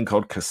playing something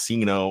called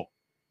casino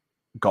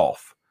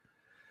golf.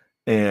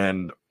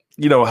 And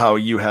you know how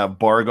you have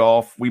bar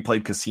golf? We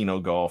played casino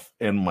golf,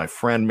 and my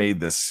friend made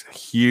this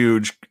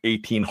huge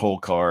 18-hole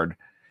card.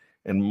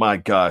 And my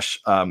gosh,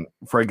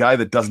 for a guy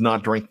that does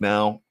not drink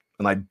now,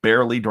 and I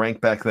barely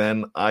drank back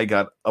then, I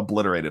got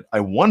obliterated.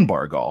 I won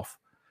bar golf,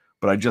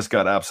 but I just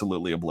got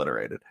absolutely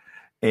obliterated.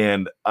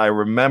 And I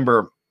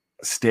remember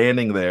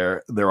standing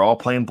there, they're all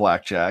playing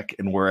blackjack,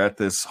 and we're at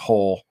this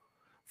hole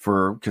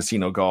for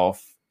casino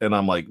golf. And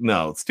I'm like,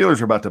 no,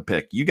 Steelers are about to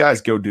pick. You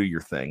guys go do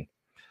your thing.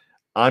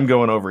 I'm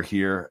going over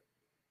here.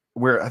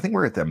 I think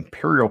we're at the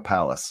Imperial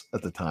Palace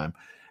at the time.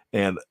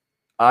 And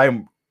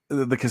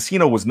the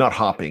casino was not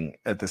hopping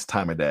at this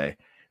time of day.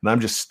 And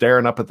I'm just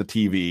staring up at the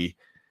TV,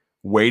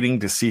 waiting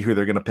to see who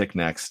they're going to pick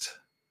next.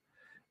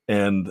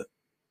 And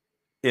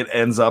it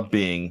ends up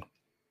being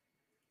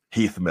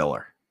Heath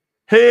Miller.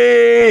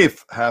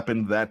 Heath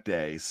happened that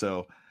day.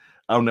 So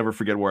I'll never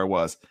forget where I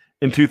was.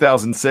 In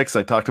 2006,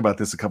 I talked about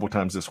this a couple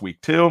times this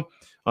week too,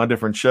 on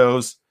different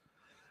shows.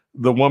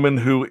 The woman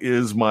who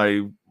is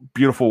my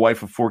beautiful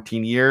wife of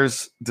 14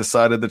 years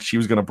decided that she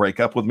was going to break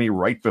up with me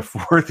right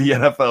before the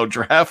NFL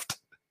draft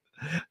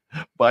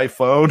by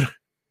phone.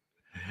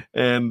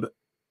 And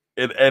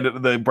it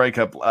ended, the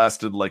breakup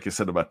lasted, like I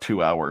said, about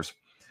 2 hours.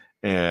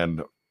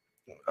 And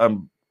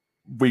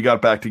we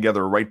got back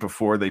together right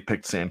before they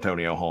picked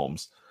Santonio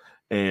Holmes.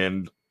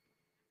 And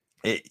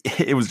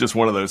it was just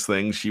one of those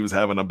things. She was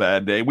having a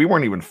bad day. We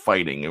weren't even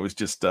fighting. It was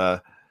just,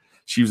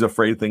 she was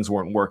afraid things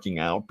weren't working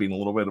out, being a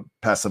little bit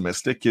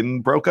pessimistic,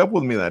 and broke up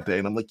with me that day.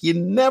 And I'm like, you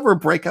never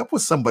break up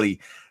with somebody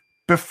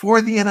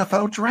before the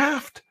NFL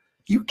draft.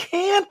 You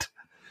can't.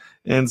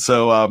 And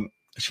so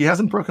she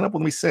hasn't broken up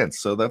with me since.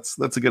 So that's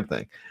a good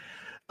thing.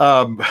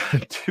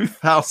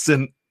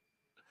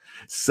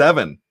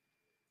 2007,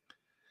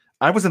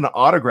 I was at an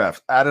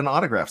autograph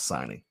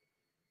signing.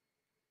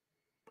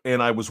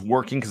 And I was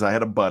working because I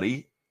had a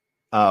buddy,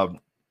 my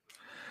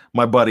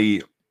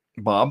buddy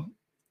Bob.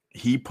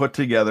 He put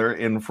together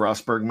in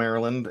Frostburg,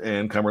 Maryland,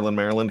 and Cumberland,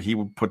 Maryland. He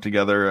would put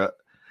together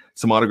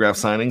some autograph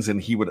signings,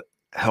 and he would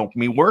help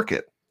me work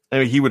it. I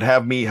mean, he would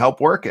have me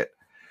help work it.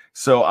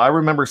 So I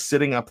remember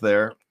sitting up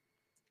there,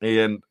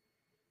 and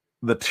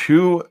the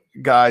two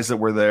guys that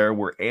were there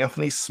were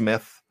Anthony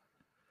Smith,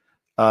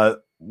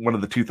 one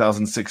of the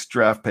 2006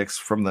 draft picks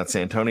from that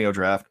San Antonio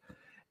draft,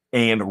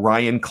 and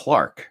Ryan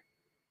Clark.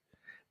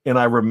 And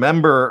I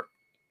remember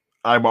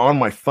I'm on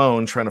my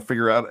phone trying to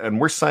figure out, and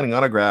we're signing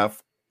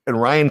autograph, and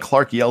Ryan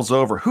Clark yells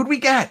over, "Who'd we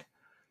get?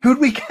 Who'd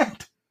we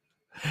get?"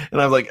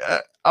 And I'm like,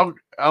 I'll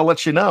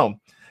let you know.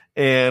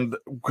 And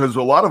because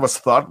a lot of us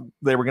thought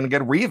they were going to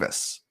get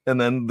Revis. And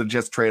then the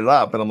Jets traded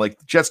up, and I'm like,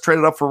 the Jets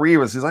traded up for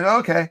Revis. He's like, oh,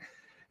 okay.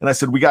 And I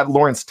said, we got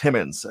Lawrence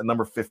Timmons at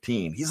number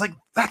 15. He's like,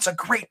 that's a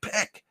great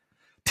pick.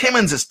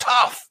 Timmons is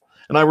tough.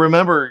 And I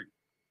remember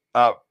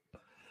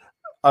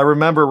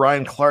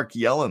Ryan Clark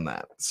yelling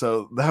that.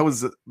 So that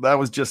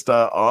was just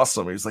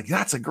awesome. He was like,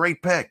 that's a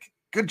great pick.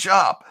 Good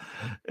job.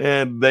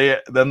 And they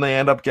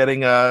end up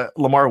getting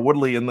LaMarr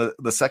Woodley in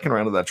the second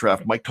round of that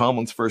draft, Mike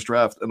Tomlin's first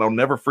draft. And I'll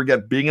never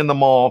forget being in the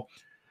mall,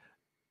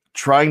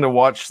 trying to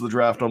watch the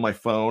draft on my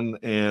phone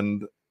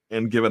and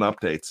giving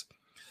updates.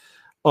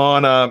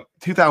 On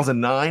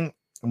 2009,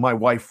 my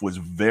wife was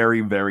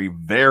very, very,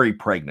 very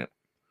pregnant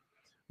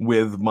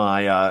with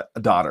my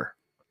daughter.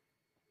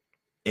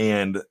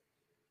 And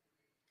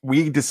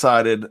we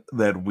decided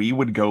that we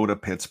would go to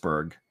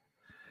Pittsburgh.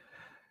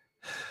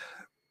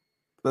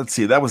 Let's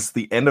see, that was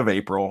the end of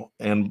April,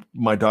 and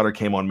my daughter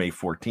came on May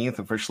 14th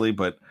officially,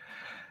 but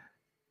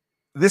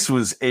this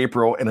was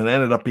April, and it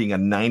ended up being a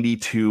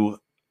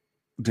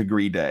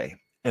 92-degree day.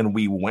 And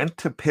we went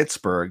to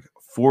Pittsburgh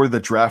for the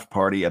draft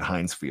party at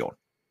Heinz Field.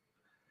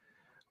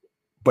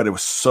 But it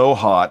was so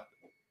hot,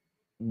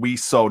 we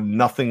saw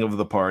nothing of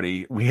the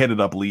party. We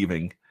ended up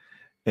leaving,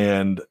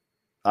 and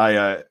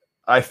I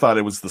thought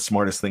it was the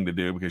smartest thing to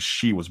do because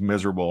she was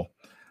miserable.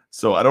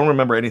 So I don't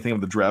remember anything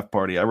of the draft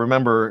party. I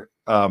remember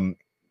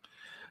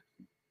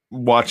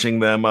watching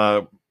them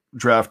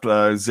draft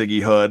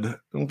Ziggy Hood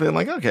and being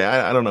like, okay,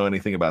 I don't know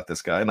anything about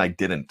this guy. And I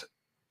didn't.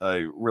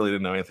 I really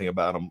didn't know anything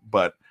about him.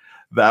 But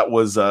that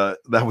was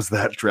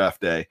that draft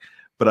day.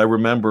 But I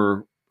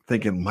remember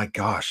thinking, my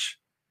gosh,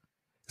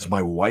 is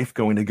my wife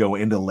going to go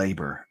into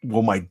labor?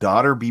 Will my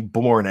daughter be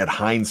born at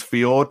Heinz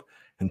Field?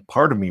 And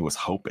part of me was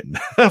hoping.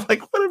 I'm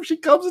like, what if she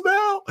comes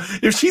now?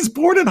 If she's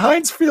born in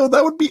Heinz Field,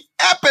 that would be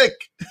epic.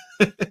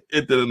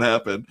 It didn't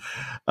happen.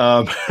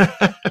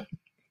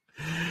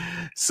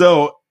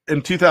 So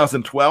in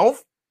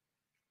 2012,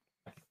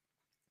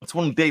 it's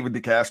when David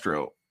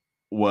DeCastro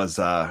was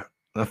a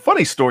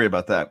funny story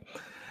about that.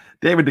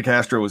 David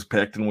DeCastro was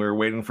picked, and we were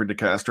waiting for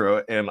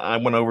DeCastro, and I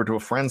went over to a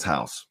friend's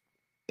house,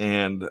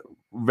 and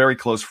very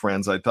close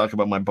friends. I talk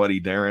about my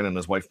buddy Darren and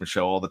his wife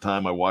Michelle all the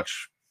time. I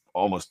watch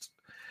almost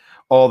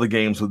all the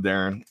games with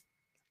Darren,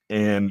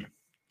 and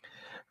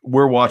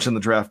we're watching the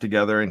draft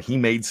together, and he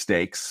made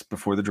steaks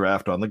before the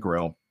draft on the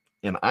grill,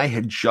 and I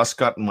had just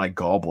gotten my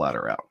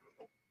gallbladder out.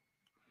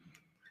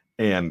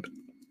 And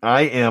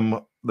I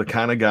am the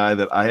kind of guy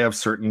that I have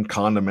certain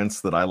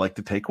condiments that I like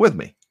to take with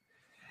me.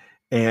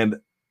 And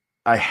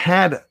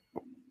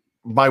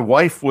my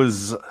wife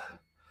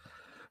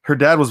her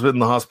dad was in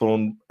the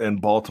hospital in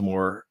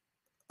Baltimore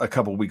a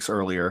couple weeks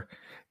earlier,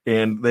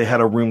 and they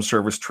had a room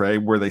service tray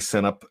where they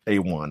sent up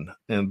A1,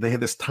 and they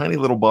had this tiny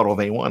little bottle of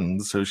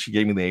A1. So she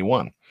gave me the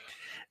A1,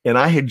 and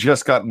I had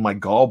just gotten my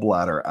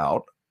gallbladder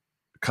out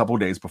a couple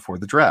days before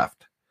the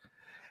draft.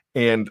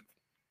 And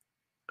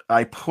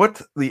I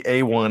put the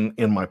A1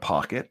 in my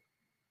pocket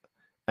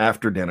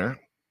after dinner,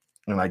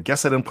 and I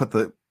guess I didn't put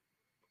the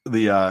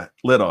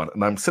lid on,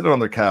 and I'm sitting on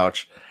the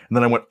couch, and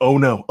then I went, oh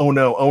no.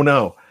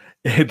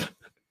 And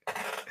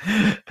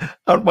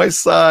on my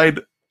side,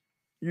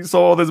 you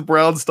saw all this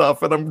brown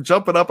stuff, and I'm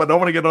jumping up. I don't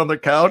want to get on the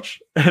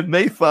couch. And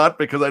they thought,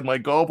 because I had my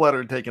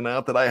gallbladder taken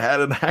out, that I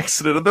had an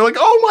accident. And they're like,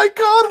 oh my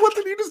God, what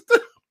did you just do?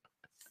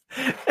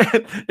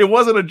 And it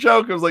wasn't a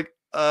joke. It was like,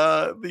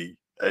 the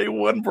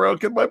A1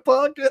 broke in my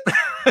pocket.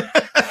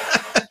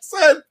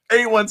 Said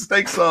A1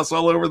 steak sauce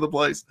all over the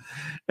place.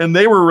 And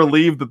they were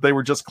relieved that they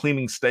were just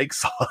cleaning steak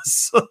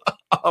sauce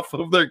off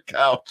of their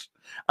couch.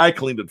 I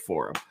cleaned it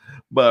for them.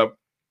 But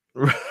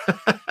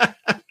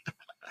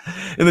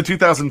in the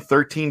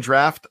 2013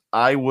 draft,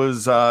 I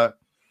was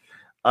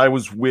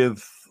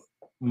with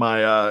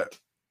my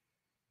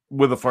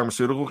with a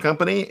pharmaceutical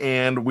company,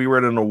 and we were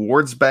at an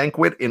awards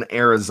banquet in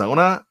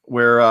Arizona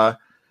where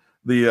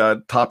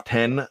the top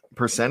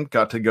 10%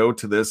 got to go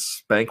to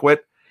this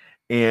banquet,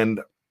 and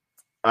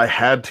I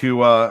had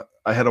to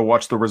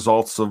watch the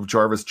results of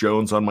Jarvis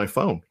Jones on my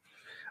phone.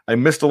 I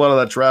missed a lot of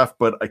that draft,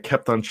 but I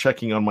kept on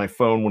checking on my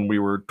phone when we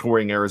were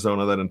touring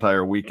Arizona that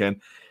entire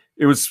weekend.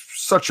 It was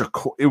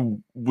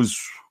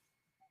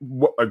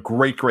a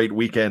great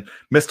weekend.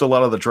 Missed a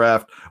lot of the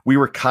draft. We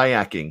were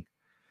kayaking,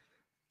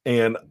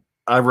 and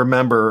I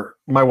remember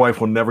my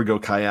wife will never go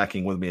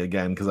kayaking with me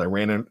again because I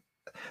ran in.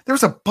 There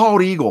was a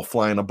bald eagle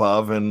flying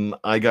above, and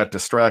I got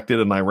distracted,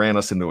 and I ran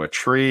us into a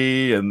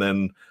tree, and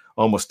then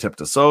almost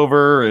tipped us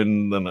over,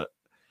 and then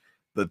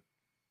the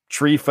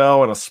tree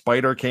fell, and a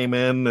spider came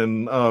in,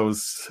 and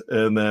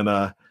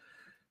then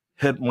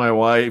hit my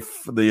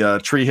wife. The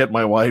tree hit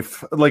my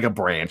wife like a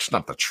branch,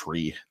 not the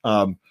tree.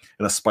 And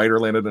a spider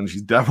landed, and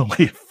she's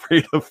definitely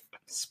afraid of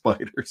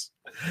spiders.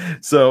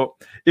 So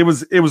it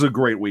was a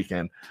great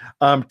weekend.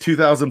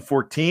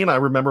 2014, I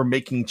remember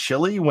making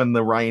chili when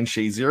the Ryan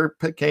Shazier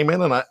pick came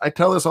in, and I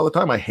tell this all the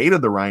time. I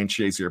hated the Ryan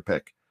Shazier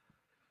pick.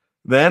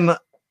 Then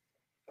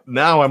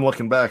now I'm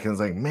looking back and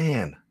it's like,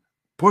 man,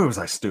 boy, was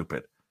I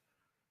stupid.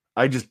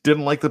 I just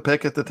didn't like the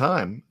pick at the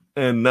time.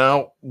 And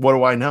now what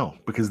do I know?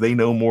 Because they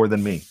know more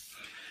than me.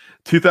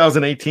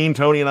 2018,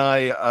 Tony and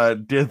I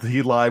did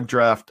the live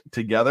draft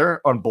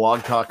together on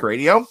Blog Talk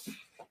Radio,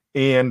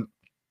 and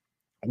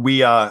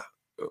we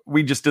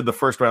just did the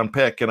first round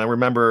pick. And I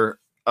remember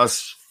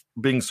us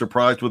being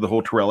surprised with the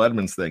whole Terrell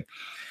Edmonds thing.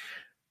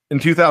 In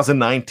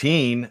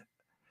 2019,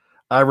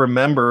 I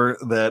remember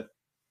that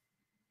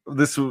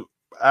this was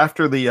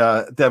after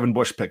the Devin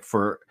Bush pick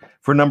for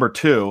number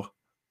 2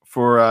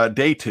 for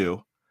day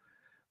 2.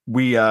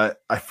 I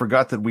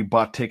forgot that we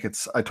bought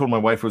tickets. I told my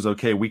wife it was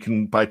okay. We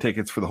can buy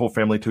tickets for the whole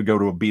family to go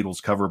to a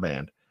Beatles cover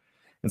band.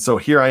 And so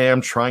here I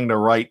am trying to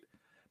write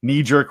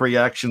knee-jerk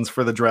reactions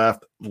for the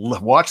draft,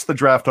 watch the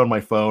draft on my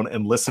phone,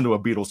 and listen to a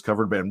Beatles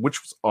cover band,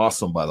 which was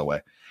awesome, by the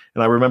way.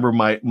 And I remember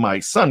my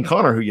son,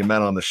 Connor, who you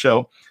met on the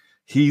show,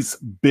 he's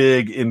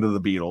big into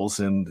the Beatles,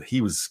 and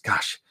he was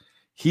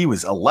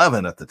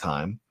 11 at the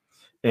time.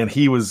 And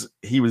he was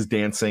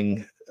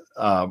dancing.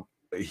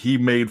 He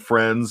made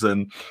friends,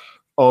 and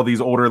all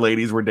these older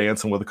ladies were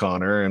dancing with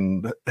Connor.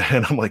 And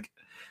I'm like,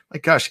 my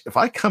gosh, if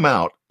I come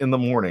out in the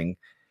morning,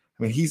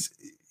 I mean, he's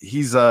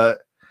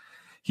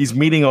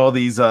meeting all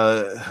these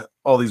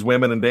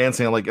women and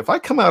dancing. I'm like, if I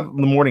come out in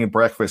the morning at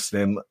breakfast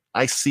and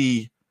I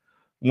see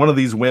one of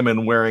these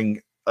women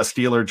wearing a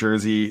Steeler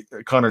jersey,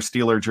 Connor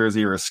Steeler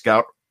jersey, or a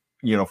Scout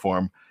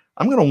uniform,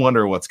 I'm going to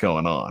wonder what's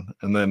going on.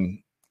 And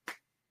then,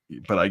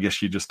 but I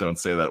guess you just don't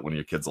say that when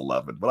your kid's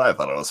 11, but I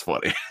thought it was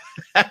funny.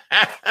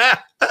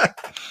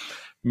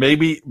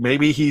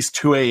 maybe he's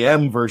 2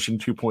 a.m. version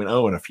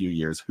 2.0 in a few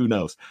years. Who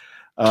knows?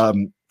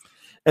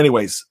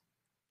 Anyways,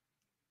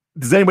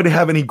 does anybody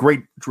have any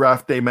great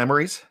draft day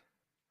memories?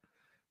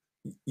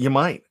 You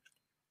might.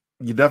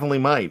 You definitely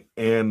might.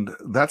 And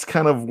that's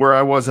kind of where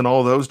I was in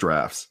all those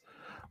drafts.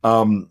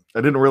 I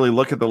didn't really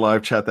look at the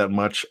live chat that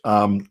much.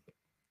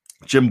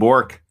 Jim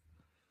Bork,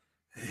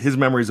 his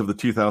memories of the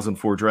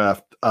 2004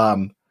 draft.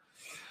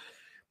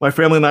 My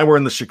family and I were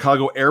in the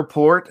Chicago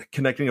airport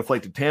connecting a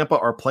flight to Tampa.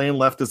 Our plane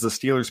left as the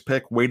Steelers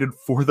pick, waited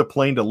for the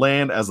plane to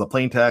land. As the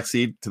plane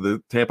taxied to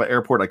the Tampa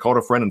airport, I called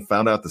a friend and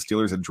found out the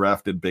Steelers had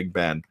drafted Big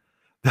Ben.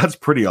 That's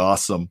pretty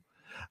awesome.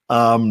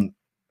 Brian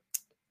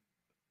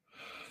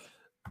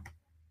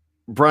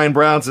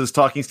Brown says,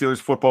 talking Steelers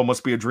football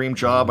must be a dream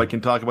job. I can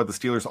talk about the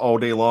Steelers all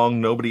day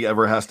long. Nobody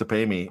ever has to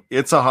pay me.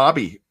 It's a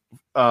hobby.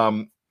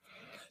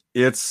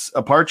 It's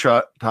a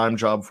part-time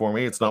job for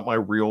me. It's not my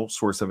real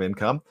source of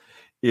income.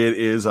 It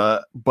is,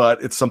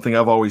 but it's something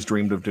I've always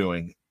dreamed of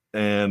doing,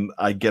 and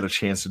I get a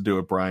chance to do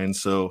it, Brian.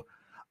 So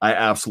I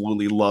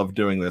absolutely love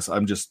doing this.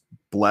 I'm just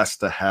blessed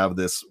to have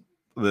this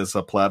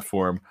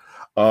platform.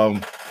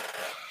 Brian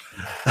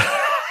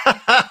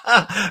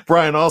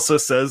also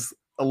says,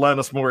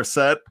 Alanis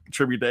Morissette,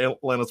 tribute to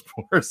Alanis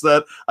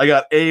Morissette. I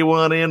got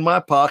A1 in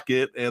my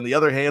pocket, and the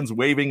other hand's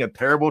waving a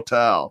terrible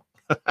towel.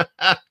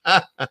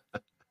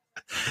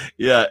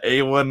 Yeah,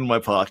 A1 in my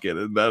pocket,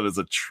 and that is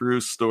a true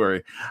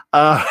story.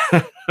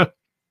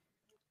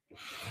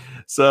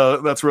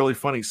 So that's really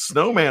funny.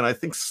 Snowman, I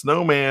think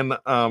Snowman,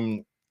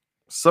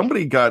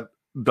 somebody got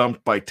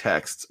dumped by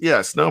text.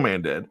 Yeah,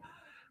 Snowman did,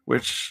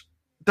 which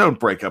don't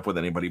break up with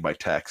anybody by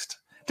text.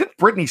 Didn't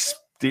Britney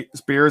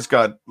Spears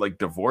got like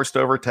divorced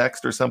over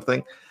text or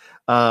something?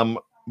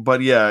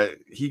 But yeah,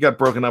 he got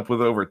broken up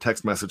with over a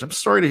text message. I'm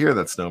sorry to hear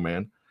that,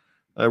 Snowman.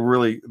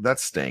 That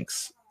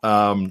stinks.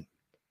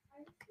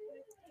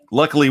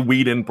 Luckily,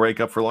 we didn't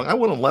break up for long. I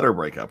wouldn't let her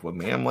break up with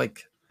me. I'm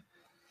like,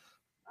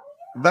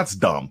 that's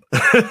dumb.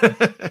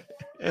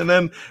 And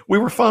then we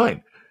were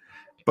fine.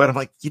 But I'm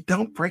like, you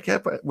don't break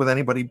up with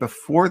anybody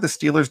before the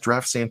Steelers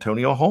draft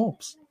Santonio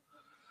Holmes.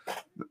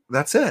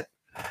 That's it.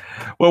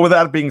 Well, with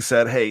that being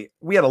said, hey,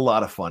 we had a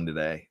lot of fun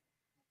today.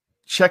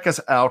 Check us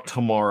out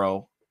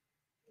tomorrow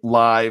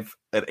live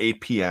at 8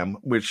 p.m.,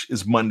 which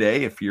is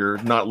Monday if you're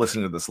not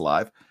listening to this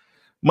live.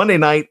 Monday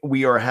night,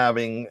 we are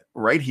having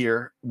right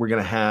here, we're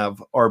going to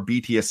have our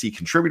BTSC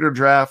contributor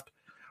draft.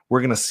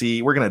 We're going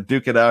to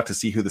duke it out to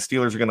see who the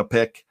Steelers are going to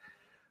pick.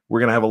 We're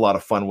going to have a lot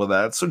of fun with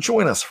that. So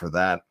join us for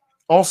that.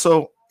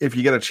 Also, if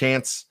you get a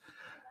chance,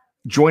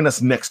 join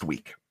us next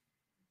week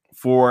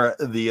for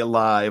the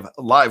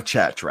live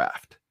chat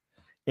draft.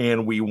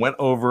 And we went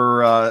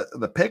over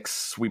the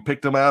picks. We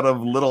picked them out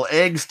of little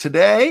eggs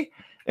today.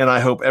 And I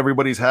hope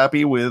everybody's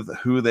happy with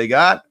who they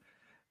got.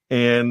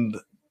 And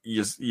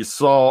you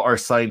saw our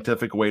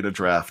scientific way to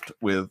draft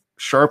with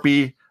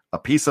Sharpie, a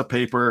piece of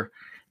paper,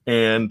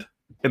 and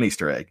an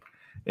Easter egg.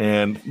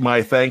 And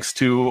my thanks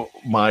to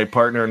my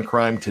partner in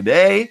crime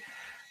today,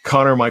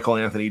 Connor Michael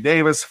Anthony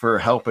Davis, for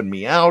helping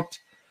me out.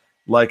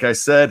 Like I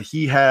said,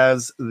 he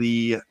has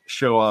the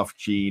show-off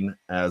gene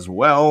as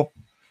well.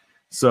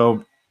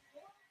 So,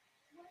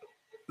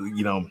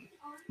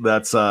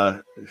 that's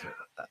Apple.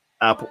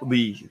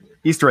 The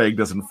Easter egg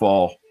doesn't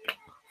fall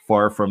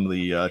far from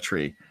the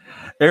tree.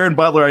 Aaron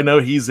Butler, I know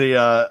he's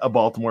a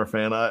Baltimore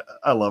fan.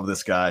 I love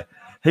this guy.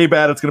 Hey,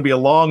 Bat, it's going to be a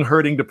long,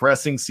 hurting,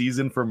 depressing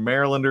season for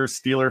Marylanders,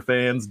 Steeler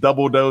fans.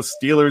 Double dose,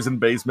 Steelers in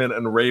basement,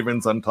 and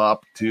Ravens on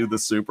top to the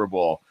Super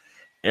Bowl.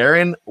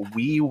 Aaron,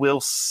 we will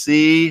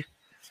see.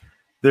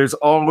 There's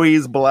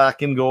always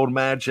black and gold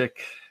magic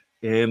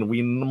And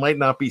we might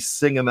not be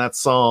singing that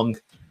song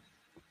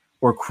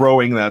or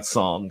crowing that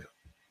song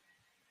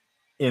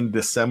in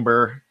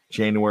December,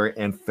 January,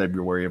 and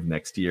February of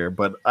next year.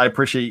 But I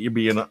appreciate you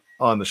being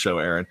on the show,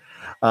 Aaron.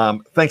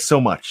 Thanks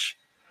so much.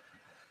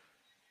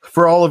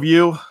 For all of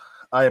you,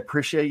 I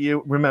appreciate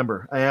you.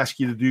 Remember, I ask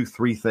you to do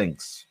 3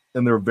 things,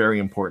 and they're very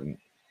important.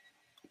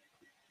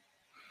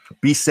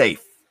 Be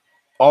safe.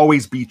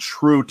 Always be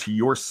true to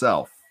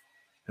yourself.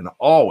 And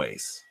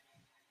always,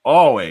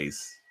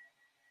 always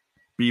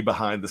be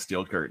behind the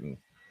steel curtain.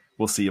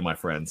 We'll see you, my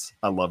friends.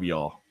 I love you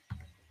all.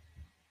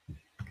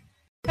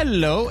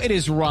 Hello, it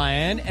is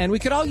Ryan, and we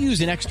could all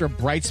use an extra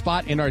bright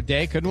spot in our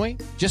day, couldn't we?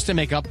 Just to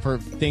make up for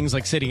things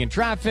like sitting in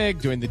traffic,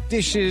 doing the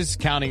dishes,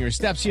 counting your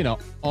steps,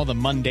 all the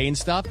mundane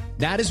stuff.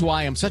 That is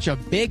why I'm such a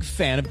big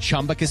fan of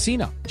Chumba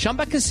Casino.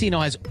 Chumba Casino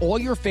has all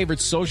your favorite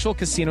social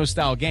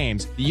casino-style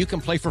games that you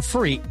can play for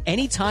free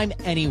anytime,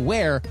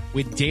 anywhere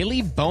with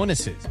daily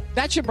bonuses.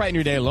 That should brighten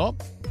your day a little.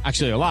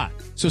 Actually, a lot.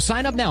 So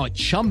sign up now at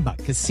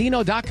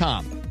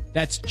ChumbaCasino.com.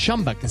 That's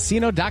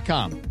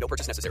ChumbaCasino.com. No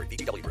purchase necessary.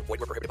 VGW Group.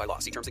 Void where prohibited by law.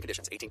 See terms and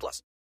conditions.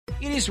 18+.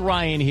 It is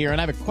Ryan here, and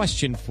I have a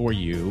question for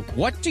you.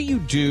 What do you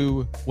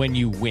do when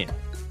you win?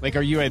 Like,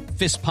 are you a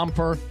fist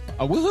pumper,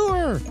 a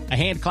woohooer, a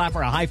hand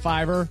clapper, a high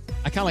fiver?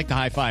 I kind of like the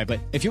high five, but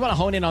if you want to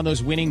hone in on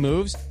those winning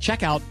moves,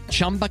 check out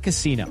Chumba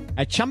Casino.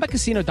 At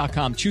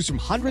ChumbaCasino.com, choose from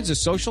hundreds of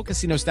social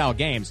casino-style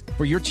games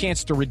for your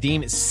chance to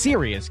redeem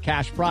serious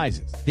cash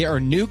prizes. There are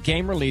new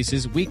game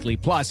releases weekly,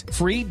 plus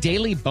free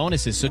daily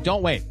bonuses, so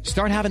don't wait.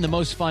 Start having the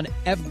most fun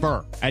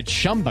ever at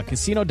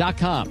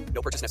ChumbaCasino.com.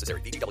 No purchase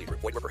necessary. VGW Group.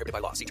 Void where prohibited by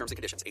law. See terms and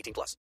conditions.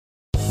 18+.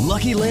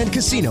 Lucky Land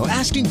Casino,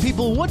 asking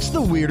people, what's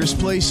the weirdest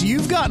place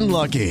you've gotten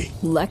lucky?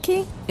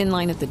 Lucky? In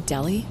line at the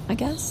deli, I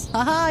guess?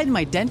 Aha, in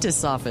my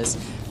dentist's office.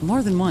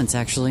 More than once,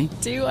 actually.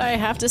 Do I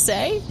have to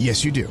say?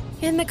 Yes, you do.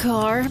 In the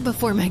car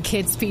before my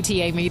kids'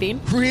 PTA meeting.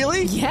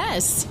 Really?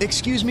 Yes.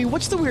 Excuse me,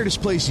 what's the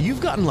weirdest place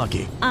you've gotten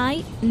lucky?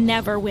 I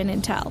never win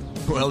and tell.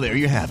 Well, there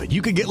you have it.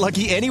 You can get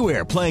lucky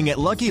anywhere, playing at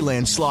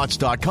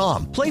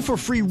LuckyLandSlots.com. Play for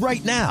free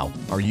right now.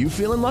 Are you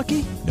feeling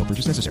lucky? No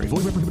purchase necessary.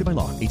 Void where prohibited by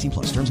law.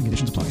 18+. Terms and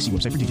conditions apply. See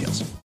website for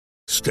details.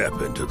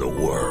 Step into the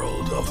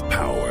world of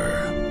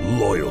power,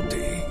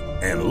 loyalty,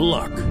 and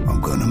luck. I'm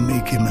gonna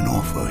make him an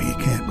offer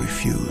he can't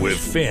refuse. With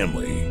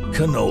family,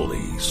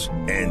 cannolis,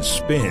 and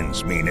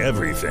spins mean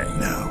everything.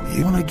 Now,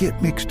 you wanna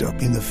get mixed up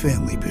in the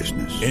family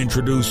business.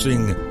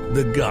 Introducing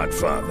The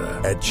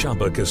Godfather at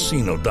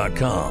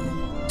ChumbaCasino.com.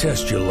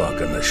 Test your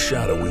luck in the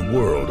shadowy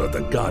world of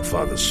The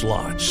Godfather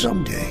slot.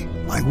 Someday,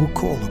 I will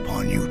call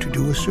upon you to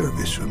do a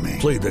service for me.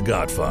 Play The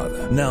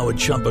Godfather now at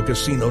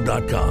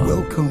ChumbaCasino.com.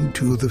 Welcome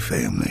to the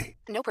family.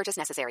 No purchase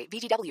necessary.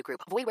 VGW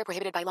Group. Void where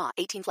prohibited by law.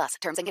 18+.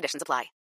 Terms and conditions apply.